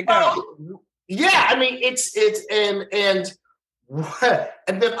 Where'd it go? Well, yeah, I mean, and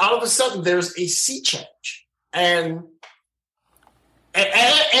then all of a sudden there's a sea change. And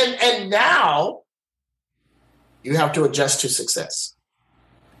now you have to adjust to success.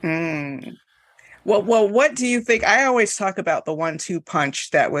 Well, what do you think? I always talk about the 1-2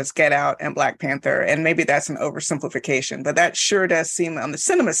 punch that was Get Out and Black Panther, and maybe that's an oversimplification, but that sure does seem on the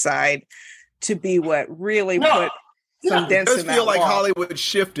cinema side to be what really put some dents in that. It does feel like wall. Hollywood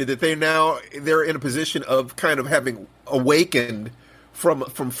shifted, that they're in a position of kind of having awakened from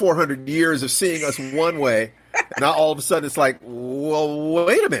 400 years of seeing us one way. Now all of a sudden it's like, well,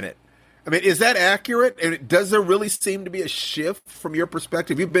 wait a minute. I mean, is that accurate? And does there really seem to be a shift from your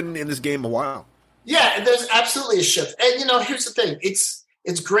perspective? You've been in this game a while. Yeah, there's absolutely a shift. And, here's the thing. It's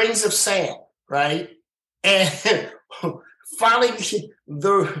grains of sand, right? And finally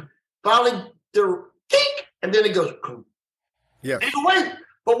the and then it goes. Yeah. And wait,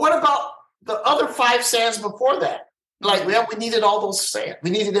 but what about the other 5 sands before that? Like, we needed all those sand.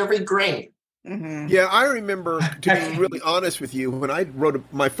 We needed every grain. Mm-hmm. Yeah, I remember, to be really honest with you, when I wrote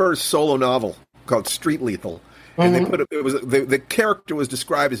my first solo novel called Street Lethal, and they put the character was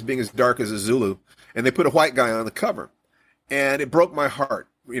described as being as dark as a Zulu, and they put a white guy on the cover, and it broke my heart.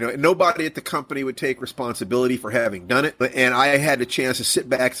 Nobody at the company would take responsibility for having done it, and I had a chance to sit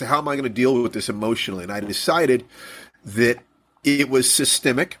back and say, how am I going to deal with this emotionally? And I decided that it was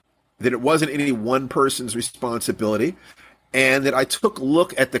systemic, that it wasn't any one person's responsibility, and that I took a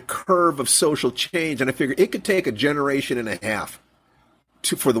look at the curve of social change, and I figured it could take a generation and a half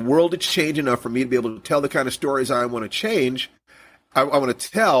for the world to change enough for me to be able to tell the kind of stories I want to change, I want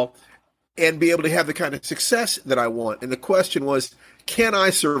to tell, and be able to have the kind of success that I want. And the question was, can I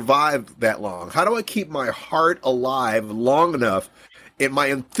survive that long? How do I keep my heart alive long enough and my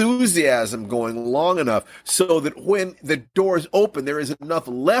enthusiasm going long enough so that when the doors open, there is enough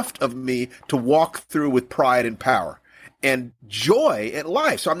left of me to walk through with pride and power and joy at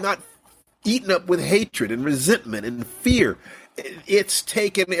life? So I'm not eaten up with hatred and resentment and fear. It's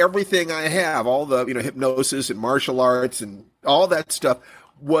taken everything I have, all the hypnosis and martial arts and all that stuff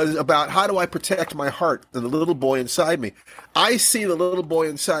was about how do I protect my heart and the little boy inside me. I see the little boy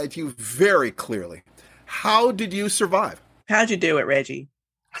inside you very clearly. How did you survive? How'd you do it, Reggie?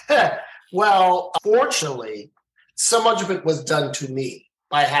 Well, fortunately, so much of it was done to me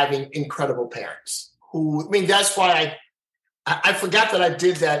by having incredible parents who, that's why I forgot that I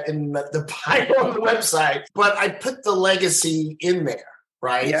did that in the bio on the website, but I put the legacy in there,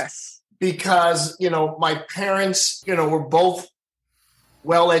 right? Yes. Because, my parents, were both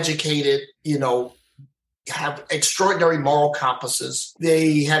well-educated, have extraordinary moral compasses.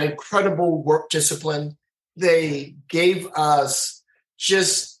 They had incredible work discipline. They gave us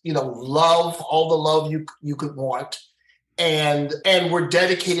just, love, all the love you could want, and were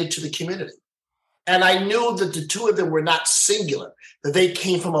dedicated to the community. And I knew that the two of them were not singular, that they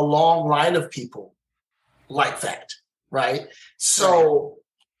came from a long line of people like that, right? So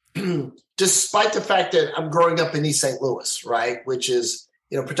despite the fact that I'm growing up in East St. Louis, right, which is,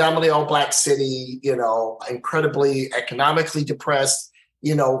 predominantly all Black city, incredibly economically depressed,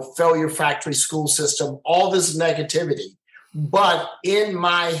 failure factory school system, all this negativity. But in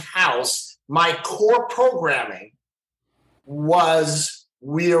my house, my core programming was,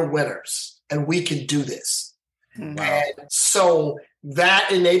 we are winners. And we can do this. Mm-hmm. And so that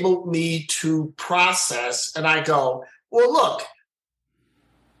enabled me to process. And I go, well, look,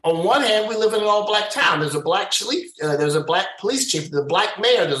 on one hand, we live in an all-Black town. There's a Black chief, there's a Black police chief, there's a Black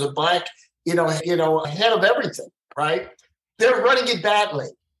mayor, there's a Black, head of everything, right? They're running it badly.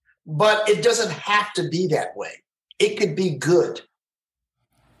 But it doesn't have to be that way. It could be good,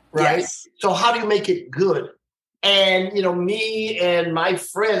 right? Yes. So how do you make it good? And, me and my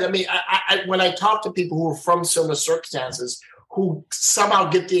friends, I when I talk to people who are from similar circumstances, who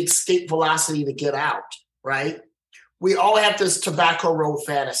somehow get the escape velocity to get out, right? We all have this Tobacco Road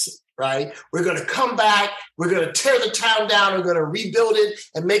fantasy, right? We're going to come back. We're going to tear the town down. We're going to rebuild it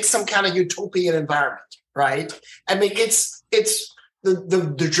and make some kind of utopian environment, right? It's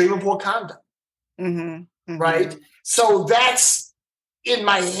the dream of Wakanda, right? So that's in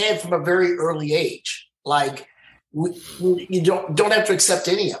my head from a very early age. Like, you don't have to accept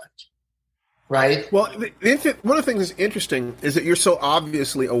any of it, right? Well, one of the things that's interesting is that you're so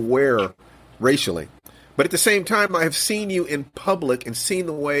obviously aware racially. But at the same time, I have seen you in public and seen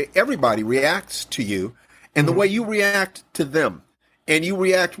the way everybody reacts to you and the way you react to them. And you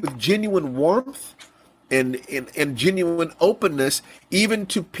react with genuine warmth and genuine openness, even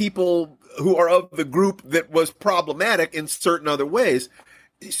to people who are of the group that was problematic in certain other ways.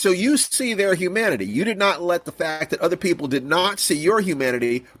 So you see their humanity. You did not let the fact that other people did not see your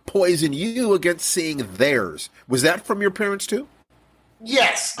humanity poison you against seeing theirs. Was that from your parents too?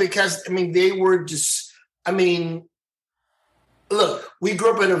 Yes, because, they were just, look, we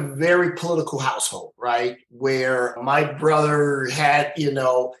grew up in a very political household, right? Where my brother had,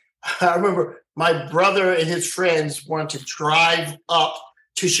 I remember my brother and his friends wanted to drive up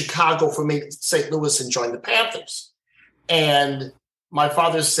to Chicago for me to St. Louis and join the Panthers. And my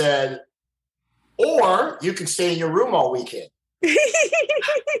father said, or you can stay in your room all weekend.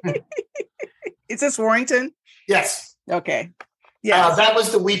 Is this Warrington? Yes. Okay. Yeah. That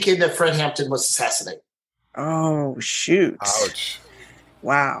was the weekend that Fred Hampton was assassinated. Oh, shoot. Ouch.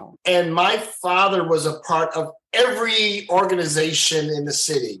 Wow. And my father was a part of every organization in the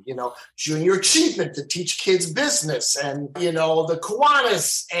city, Junior Achievement to teach kids business and, the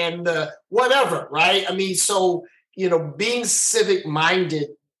Kiwanis and the whatever, right? So, being civic minded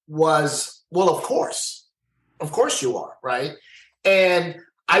was, well, of course you are, right? And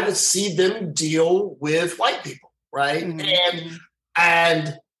I would see them deal with white people, right? Mm-hmm.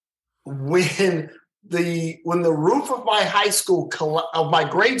 And when the roof of my high school, of my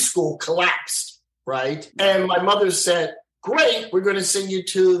grade school collapsed, right? And my mother said, great, we're going to send you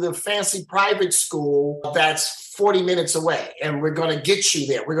to the fancy private school that's 40 minutes away, and we're going to get you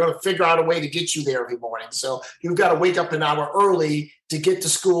there. We're going to figure out a way to get you there every morning. So you've got to wake up an hour early to get to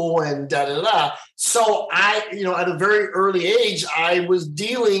school and da-da-da. So I, at a very early age, I was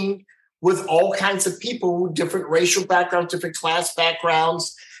dealing with all kinds of people, different racial backgrounds, different class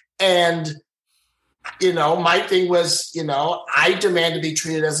backgrounds. And, my thing was, I demand to be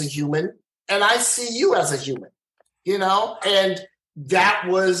treated as a human, and I see you as a human, and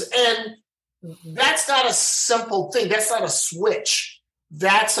that's not a simple thing. That's not a switch.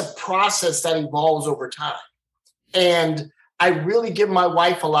 That's a process that evolves over time. And I really give my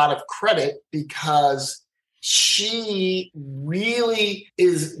wife a lot of credit because she really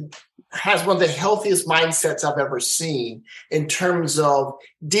has one of the healthiest mindsets I've ever seen in terms of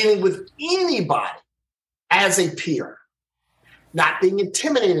dealing with anybody as a peer, not being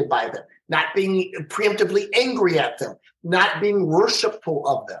intimidated by them, not being preemptively angry at them, not being worshipful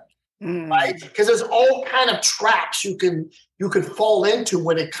of them. Right? Because there's all kind of traps you can fall into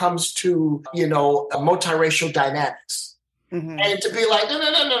when it comes to, multiracial dynamics. Mm-hmm. And to be like,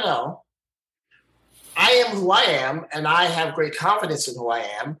 no. I am who I am, and I have great confidence in who I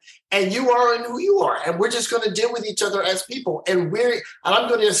am, and you are in who you are. And we're just going to deal with each other as people. And I'm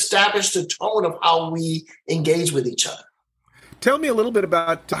going to establish the tone of how we engage with each other. Tell me a little bit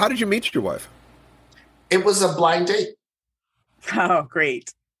about, how did you meet your wife? It was a blind date. Oh,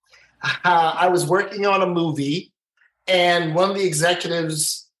 great. I was working on a movie, and one of the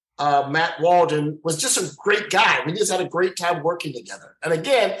executives, Matt Walden, was just a great guy. We just had a great time working together. And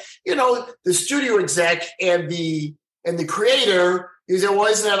again, the studio exec and the creator, you say, well,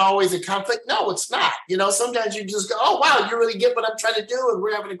 isn't that always a conflict? No, it's not. Sometimes you just go, oh, wow, you really get what I'm trying to do, and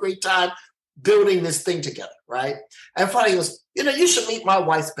we're having a great time building this thing together, right? And finally he goes, you should meet my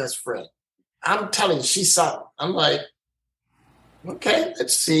wife's best friend. I'm telling you, she's something. I'm like, okay,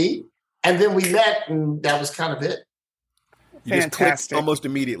 let's see. And then we met, and that was kind of it. You just clicked almost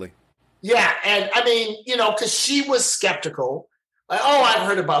immediately. Yeah, and because she was skeptical. Like, oh, I've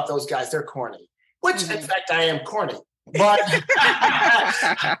heard about those guys. They're corny. Which, in fact, I am corny. But,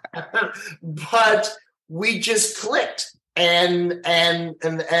 but we just clicked. And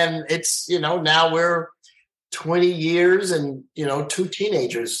it's, now we're 20 years and, 2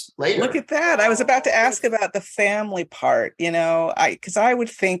 teenagers later. Look at that. I was about to ask about the family part, because I would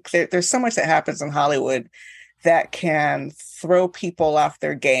think that there's so much that happens in Hollywood that can throw people off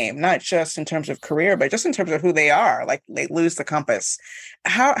their game, not just in terms of career, but just in terms of who they are. Like they lose the compass.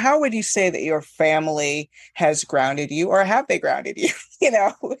 How would you say that your family has grounded you, or have they grounded you?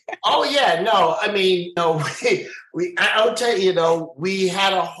 Oh yeah, no. I'll tell you, we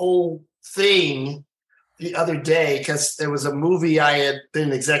had a whole thing the other day because there was a movie I had been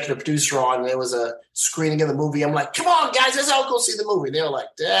an executive producer on. And there was a screening of the movie. I'm like, come on, guys, let's all go see the movie. They were like,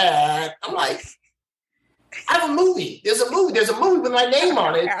 Dad. I'm like, I have a movie. There's a movie with my name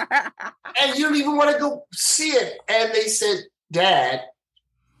on it. And you don't even want to go see it. And they said, Dad,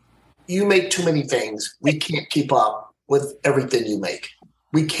 you make too many things. We can't keep up with everything you make.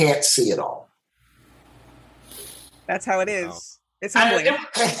 We can't see it all. That's how it is. Wow. It's humbling.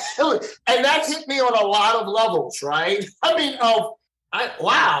 And that hit me on a lot of levels, right? I mean,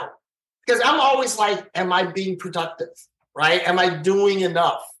 wow. Because I'm always like, am I being productive, right? Am I doing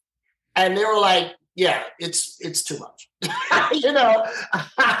enough? And they were like, yeah, it's too much, you know?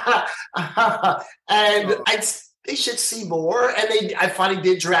 And they should see more. And I finally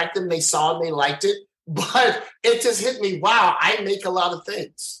did direct them. They saw it, they liked it. But it just hit me, wow, I make a lot of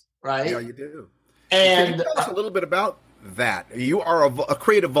things, right? Yeah, you do. And can you tell us a little bit about that? You are a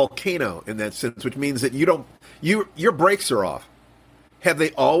creative volcano in that sense, which means that your brakes are off. Have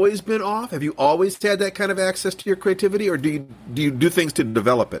they always been off? Have you always had that kind of access to your creativity, or do you do things to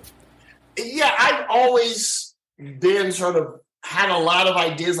develop it? Yeah, I've always been sort of had a lot of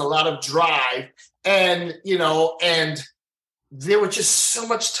ideas, a lot of drive, and there was just so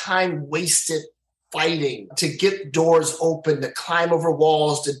much time wasted fighting to get doors open, to climb over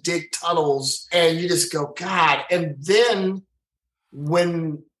walls, to dig tunnels, and you just go, God. And then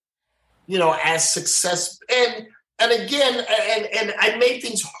when, as success, and again, and I made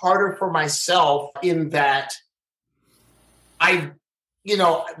things harder for myself in that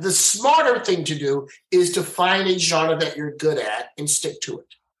the smarter thing to do is to find a genre that you're good at and stick to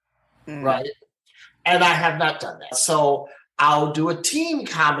it, right? And I have not done that. So I'll do a teen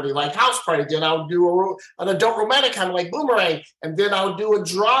comedy like House Party, then I'll do an adult romantic comedy like Boomerang, and then I'll do a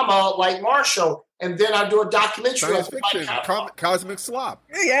drama like Marshall, and then I'll do a documentary science fiction, cosmic slop.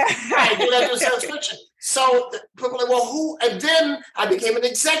 Yeah. Right, then I do science fiction. So people are like, well, who? And then I became an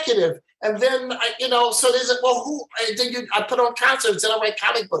executive. And then, so there's I put on concerts and I write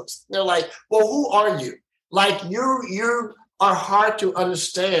comic books. And they're like, well, who are you? Like, you are hard to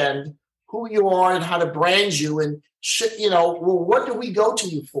understand who you are and how to brand you and well, what do we go to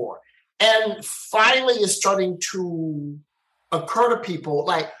you for? And finally it's starting to occur to people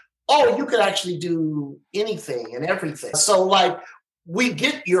like, oh, you could actually do anything and everything. So like, we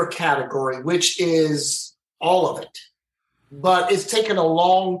get your category, which is all of it. But it's taken a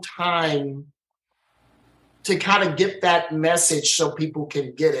long time to kind of get that message so people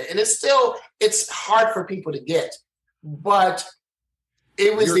can get it. And it's hard for people to get. But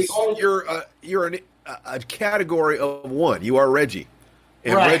it was you're a category of one. You are Reggie.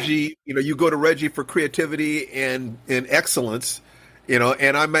 And right. Reggie, you go to Reggie for creativity and excellence, and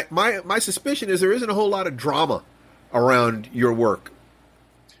my suspicion is there isn't a whole lot of drama around your work.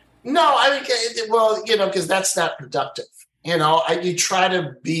 No, I mean, because that's not productive. You try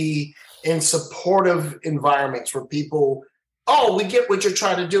to be in supportive environments where people, we get what you're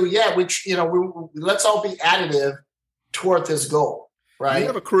trying to do. Yeah, let's all be additive toward this goal, right? You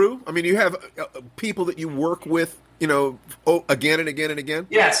have a crew. I mean, you have people that you work with, again and again and again.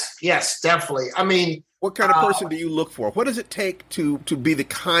 Yes, definitely. I mean, what kind of person do you look for? What does it take to be the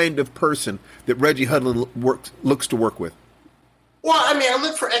kind of person that Reggie Hudlin looks to work with? Well, I mean, I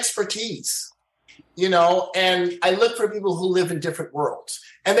look for expertise. And I look for people who live in different worlds.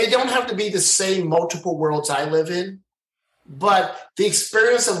 And they don't have to be the same multiple worlds I live in, but the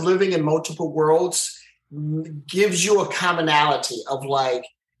experience of living in multiple worlds gives you a commonality of like,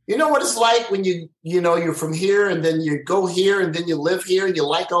 what it's like when you're from here and then you go here and then you live here and you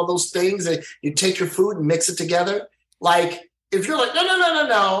like all those things and you take your food and mix it together. Like, if you're like, no,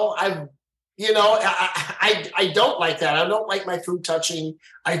 I don't like that. I don't like my food touching.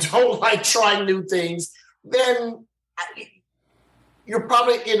 I don't like trying new things. Then you're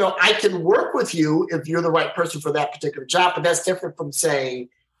probably, I can work with you if you're the right person for that particular job, but that's different from saying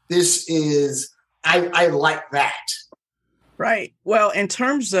I like that. Right. Well, in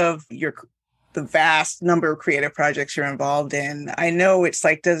terms of the vast number of creative projects you're involved in, I know it's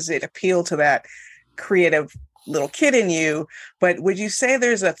like, does it appeal to that creative little kid in you, but would you say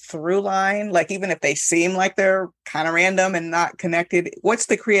there's a through line, like even if they seem like they're kind of random and not connected, what's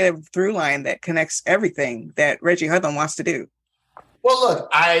the creative through line that connects everything that Reggie Hudlin wants to do? Well, look,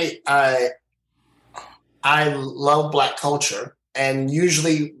 I love Black culture, and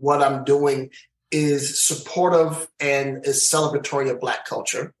usually what I'm doing is supportive and is celebratory of Black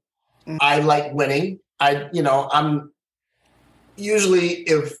culture. Mm-hmm. I like winning. I'm usually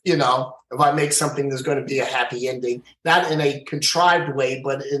if I make something, there's going to be a happy ending, not in a contrived way,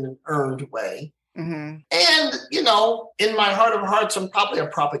 but in an earned way. Mm-hmm. And, in my heart of hearts, I'm probably a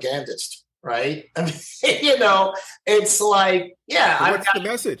propagandist, right? I mean, it's like, yeah. So what's the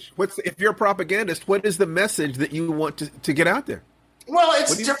message? If you're a propagandist, what is the message that you want to get out there? Well,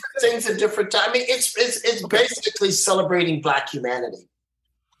 it's different things at different times. I mean, it's basically celebrating Black humanity.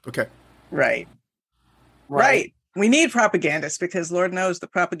 Okay. Right. We need propagandists because Lord knows the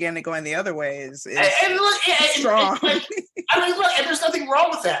propaganda going the other way is strong. I mean, look, and there's nothing wrong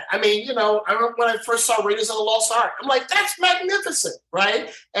with that. I mean, I remember when I first saw Raiders of the Lost Ark, I'm like, that's magnificent, right?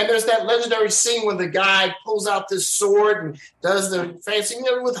 And there's that legendary scene when the guy pulls out this sword and does the fancy,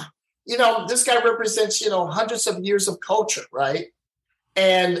 this guy represents, hundreds of years of culture, right?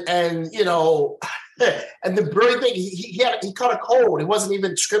 And and the brilliant thing, he caught a cold. It wasn't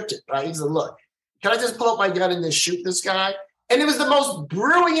even scripted, right? He said, look, can I just pull up my gun and just shoot this guy? And it was the most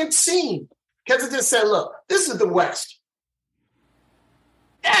brilliant scene because it just said, look, this is the West.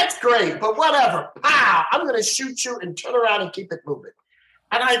 That's great, but whatever. Pow, I'm going to shoot you and turn around and keep it moving.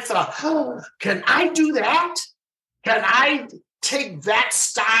 And I thought, can I do that? Can I take that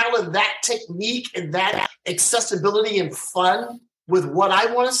style and that technique and that accessibility and fun with what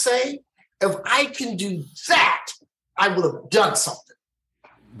I want to say? If I can do that, I would have done something.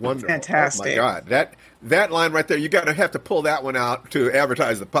 Wonderful. Fantastic. Oh my God. That line right there, you got to have to pull that one out to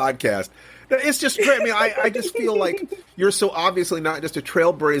advertise the podcast. It's just great. I mean, I just feel like you're so obviously not just a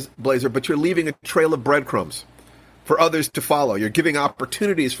trailblazer, but you're leaving a trail of breadcrumbs for others to follow. You're giving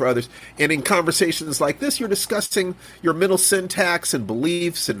opportunities for others. And in conversations like this, you're discussing your mental syntax and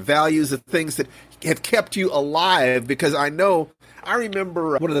beliefs and values, the things that have kept you alive. Because I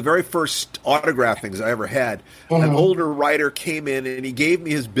remember one of the very first autograph things I ever had. Mm-hmm. An older writer came in and he gave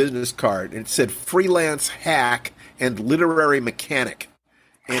me his business card. And it said freelance hack and literary mechanic.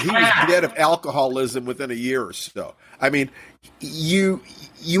 And he was dead of alcoholism within a year or so. I mean, you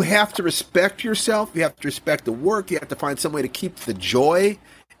have to respect yourself. You have to respect the work. You have to find some way to keep the joy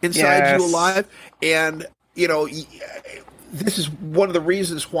inside you alive. And, this is one of the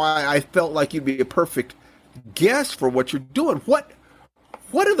reasons why I felt like you'd be a perfect guest for what you're doing. What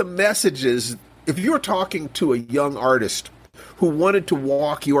are the messages, if you're talking to a young artist who wanted to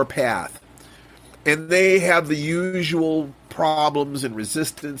walk your path, and they have the usual problems and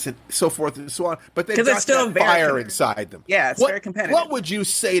resistance and so forth and so on, but they've got that fire inside them. Yeah, it's very competitive. What would you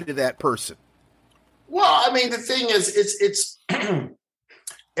say to that person? Well, I mean, the thing is, it's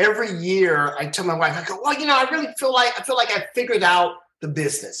every year I tell my wife, I go, well, I really feel like I figured out the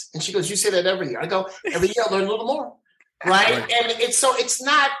business. And she goes, you say that every year. I go, every year I learn a little more. Right. And it's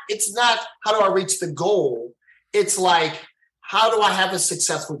not how do I reach the goal? It's like, how do I have a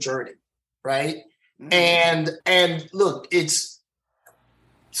successful journey? Right. And look, it's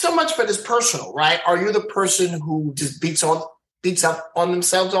so much of it is personal, right? Are you the person who just beats up on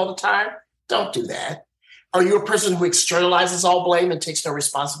themselves all the time? Don't do that. Are you a person who externalizes all blame and takes no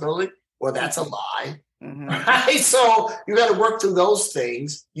responsibility? Well, that's a lie. Mm-hmm. Right? So you got to work through those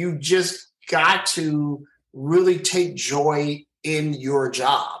things. You just got to really take joy in your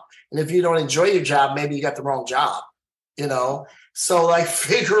job. And if you don't enjoy your job, maybe you got the wrong job, So like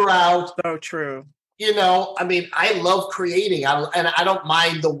figure out. So true. I mean, I love creating, and I don't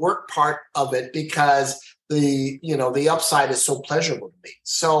mind the work part of it because the upside is so pleasurable to me.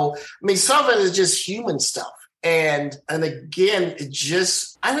 So, I mean, some of it is just human stuff. And again, it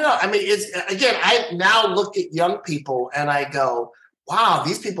just, I don't know. I mean, I now look at young people and I go, wow,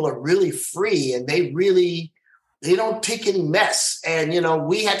 these people are really free and they don't take any mess. And,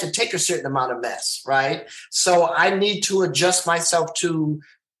 we had to take a certain amount of mess, right? So I need to adjust myself to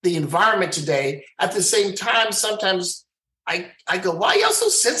the environment today. At the same time, sometimes I go, why are y'all so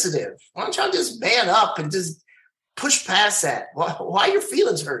sensitive? Why don't y'all just man up and just push past that? Why your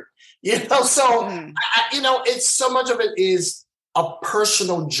feelings hurt? So, it's so much of it is a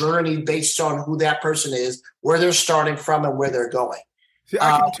personal journey based on who that person is, where they're starting from and where they're going. See,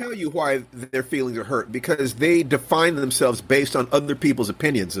 I can tell you why their feelings are hurt, because they define themselves based on other people's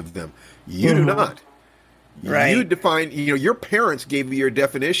opinions of them. You do not. Right. You define, your parents gave you your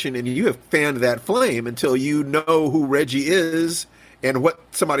definition and you have fanned that flame until you know who Reggie is, and what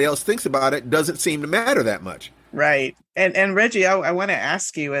somebody else thinks about it doesn't seem to matter that much. Right. And Reggie, I want to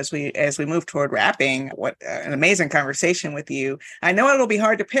ask you as we move toward wrapping, what an amazing conversation with you. I know it'll be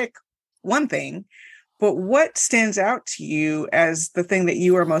hard to pick one thing, but what stands out to you as the thing that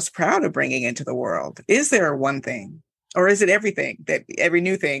you are most proud of bringing into the world? Is there one thing? Or is it everything, that every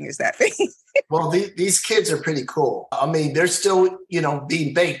new thing is that thing? Well, these kids are pretty cool. I mean, they're still,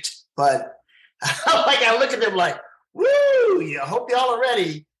 being baked, but I look at them like, woo, I hope y'all are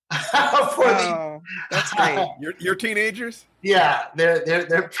ready. That's great. Your teenagers? Yeah,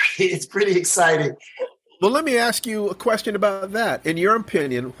 they're it's pretty exciting. Well, let me ask you a question about that. In your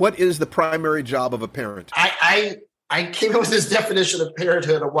opinion, what is the primary job of a parent? I came up with this definition of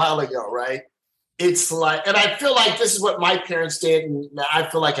parenthood a while ago, right? It's like, and I feel like this is what my parents did, and I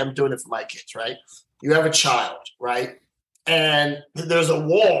feel like I'm doing it for my kids, right? You have a child, right? And there's a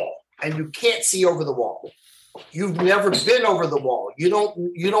wall, and you can't see over the wall. You've never been over the wall. You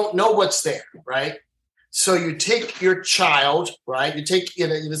don't know what's there, right? So you take your child, right? You take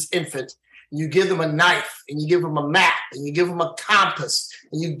this infant, and you give them a knife, and you give them a map, and you give them a compass,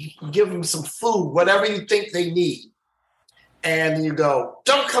 and you give them some food, whatever you think they need. And you go,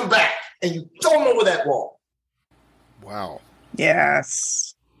 don't come back. And you throw them over that wall. Wow.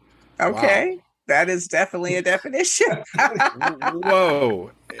 Yes. Okay. Wow. That is definitely a definition.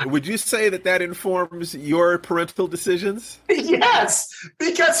 Whoa. Would you say that informs your parental decisions? Yes.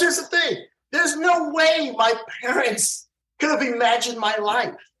 Because here's the thing. There's no way my parents could have imagined my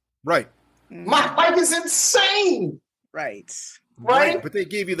life. Right. My life is insane. Right. Right? But they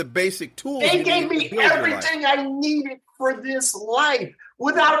gave you the basic tools. They gave me everything I needed for this life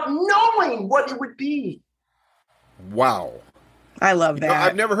without knowing what it would be. Wow. I love that.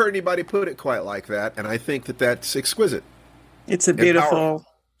 I've never heard anybody put it quite like that, and I think that's exquisite. It's a beautiful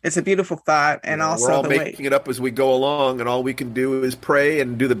thought, and also we're all making it up as we go along, and all we can do is pray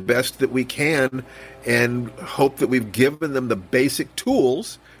and do the best that we can, and hope that we've given them the basic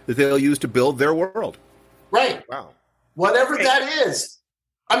tools that they'll use to build their world. Right. Wow. Whatever that is.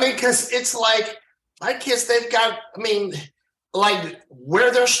 I mean, because it's like my kids, they've got, like where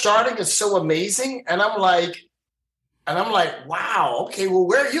they're starting is so amazing, and I'm like, wow, okay, well,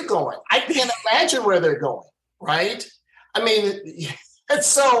 where are you going? I can't imagine where they're going, right? I mean, and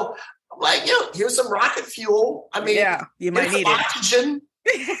so I'm like, here's some rocket fuel. Yeah, you might need oxygen.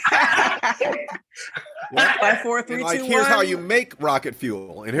 5, 4, 3, 2, 1. Here's how you make rocket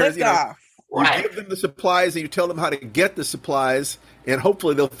fuel, and here's you give them the supplies, and you tell them how to get the supplies, and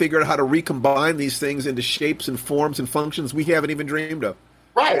hopefully they'll figure out how to recombine these things into shapes and forms and functions we haven't even dreamed of.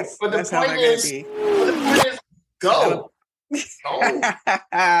 Right, but the point is, go.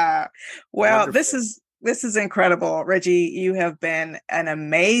 Well, wonderful. This is incredible. Reggie, you have been an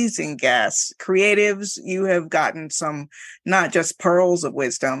amazing guest. Creatives, you have gotten some, not just pearls of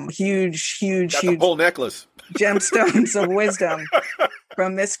wisdom, huge whole necklace. Gemstones of wisdom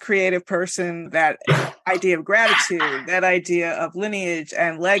from this creative person. That idea of gratitude, that idea of lineage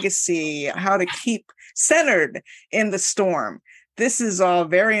and legacy, how to keep centered in the storm. This is all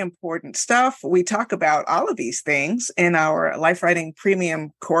very important stuff. We talk about all of these things in our Life Writing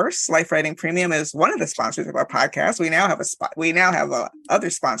Premium course. Life Writing Premium is one of the sponsors of our podcast. We now have other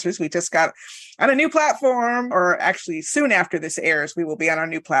sponsors. We just got on a new platform, or actually soon after this airs, we will be on our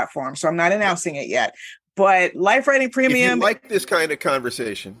new platform. So I'm not announcing it yet. But Life Writing Premium. If you like this kind of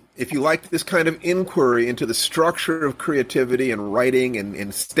conversation, if you like this kind of inquiry into the structure of creativity and writing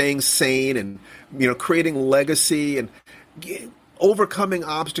and staying sane and creating legacy and overcoming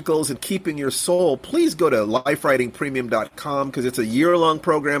obstacles and keeping your soul, please go to lifewritingpremium.com, because it's a year-long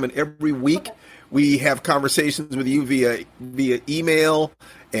program, and every week we have conversations with you via email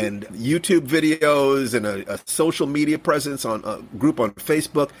and YouTube videos and a social media presence on a group on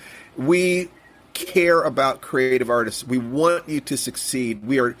Facebook. We care about creative artists. We want you to succeed.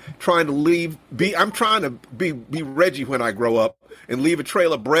 We are trying to I'm trying to be Reggie when I grow up and leave a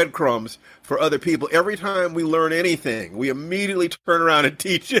trail of breadcrumbs for other people. Every time we learn anything, we immediately turn around and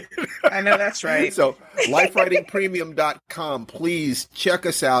teach it. I know that's right. So lifewritingpremium.com, please check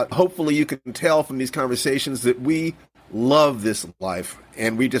us out. Hopefully you can tell from these conversations that we love this life,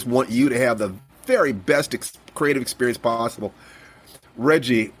 and we just want you to have the very best creative experience possible.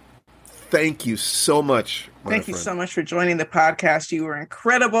 Reggie, thank you so much. Thank you so much for joining the podcast. You were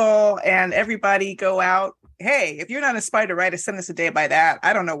incredible. And everybody go out. Hey, if you're not inspired to write a sentence a day by that,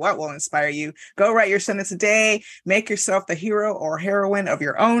 I don't know what will inspire you. Go write your sentence a day. Make yourself the hero or heroine of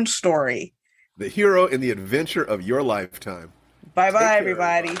your own story. The hero in the adventure of your lifetime. Bye-bye,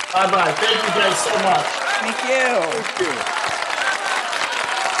 everybody. Bye-bye. Thank you guys so much. Thank you. Thank you.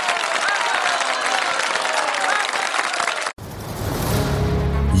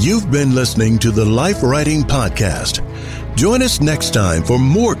 You've been listening to the Life Writing Podcast. Join us next time for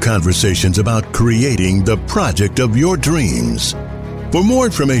more conversations about creating the project of your dreams. For more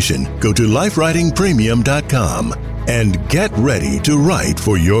information, go to lifewritingpremium.com and get ready to write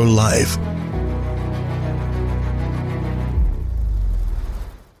for your life.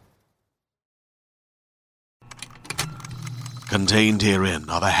 Contained herein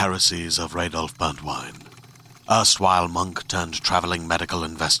are the heresies of Radolf Burntwine, erstwhile monk turned traveling medical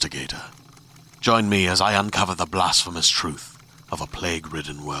investigator. Join me as I uncover the blasphemous truth of a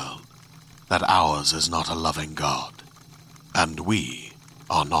plague-ridden world, that ours is not a loving God, and we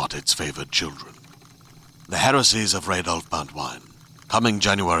are not its favored children. The heresies of Radolf Burntwine, coming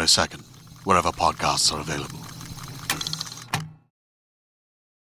January 2nd, wherever podcasts are available.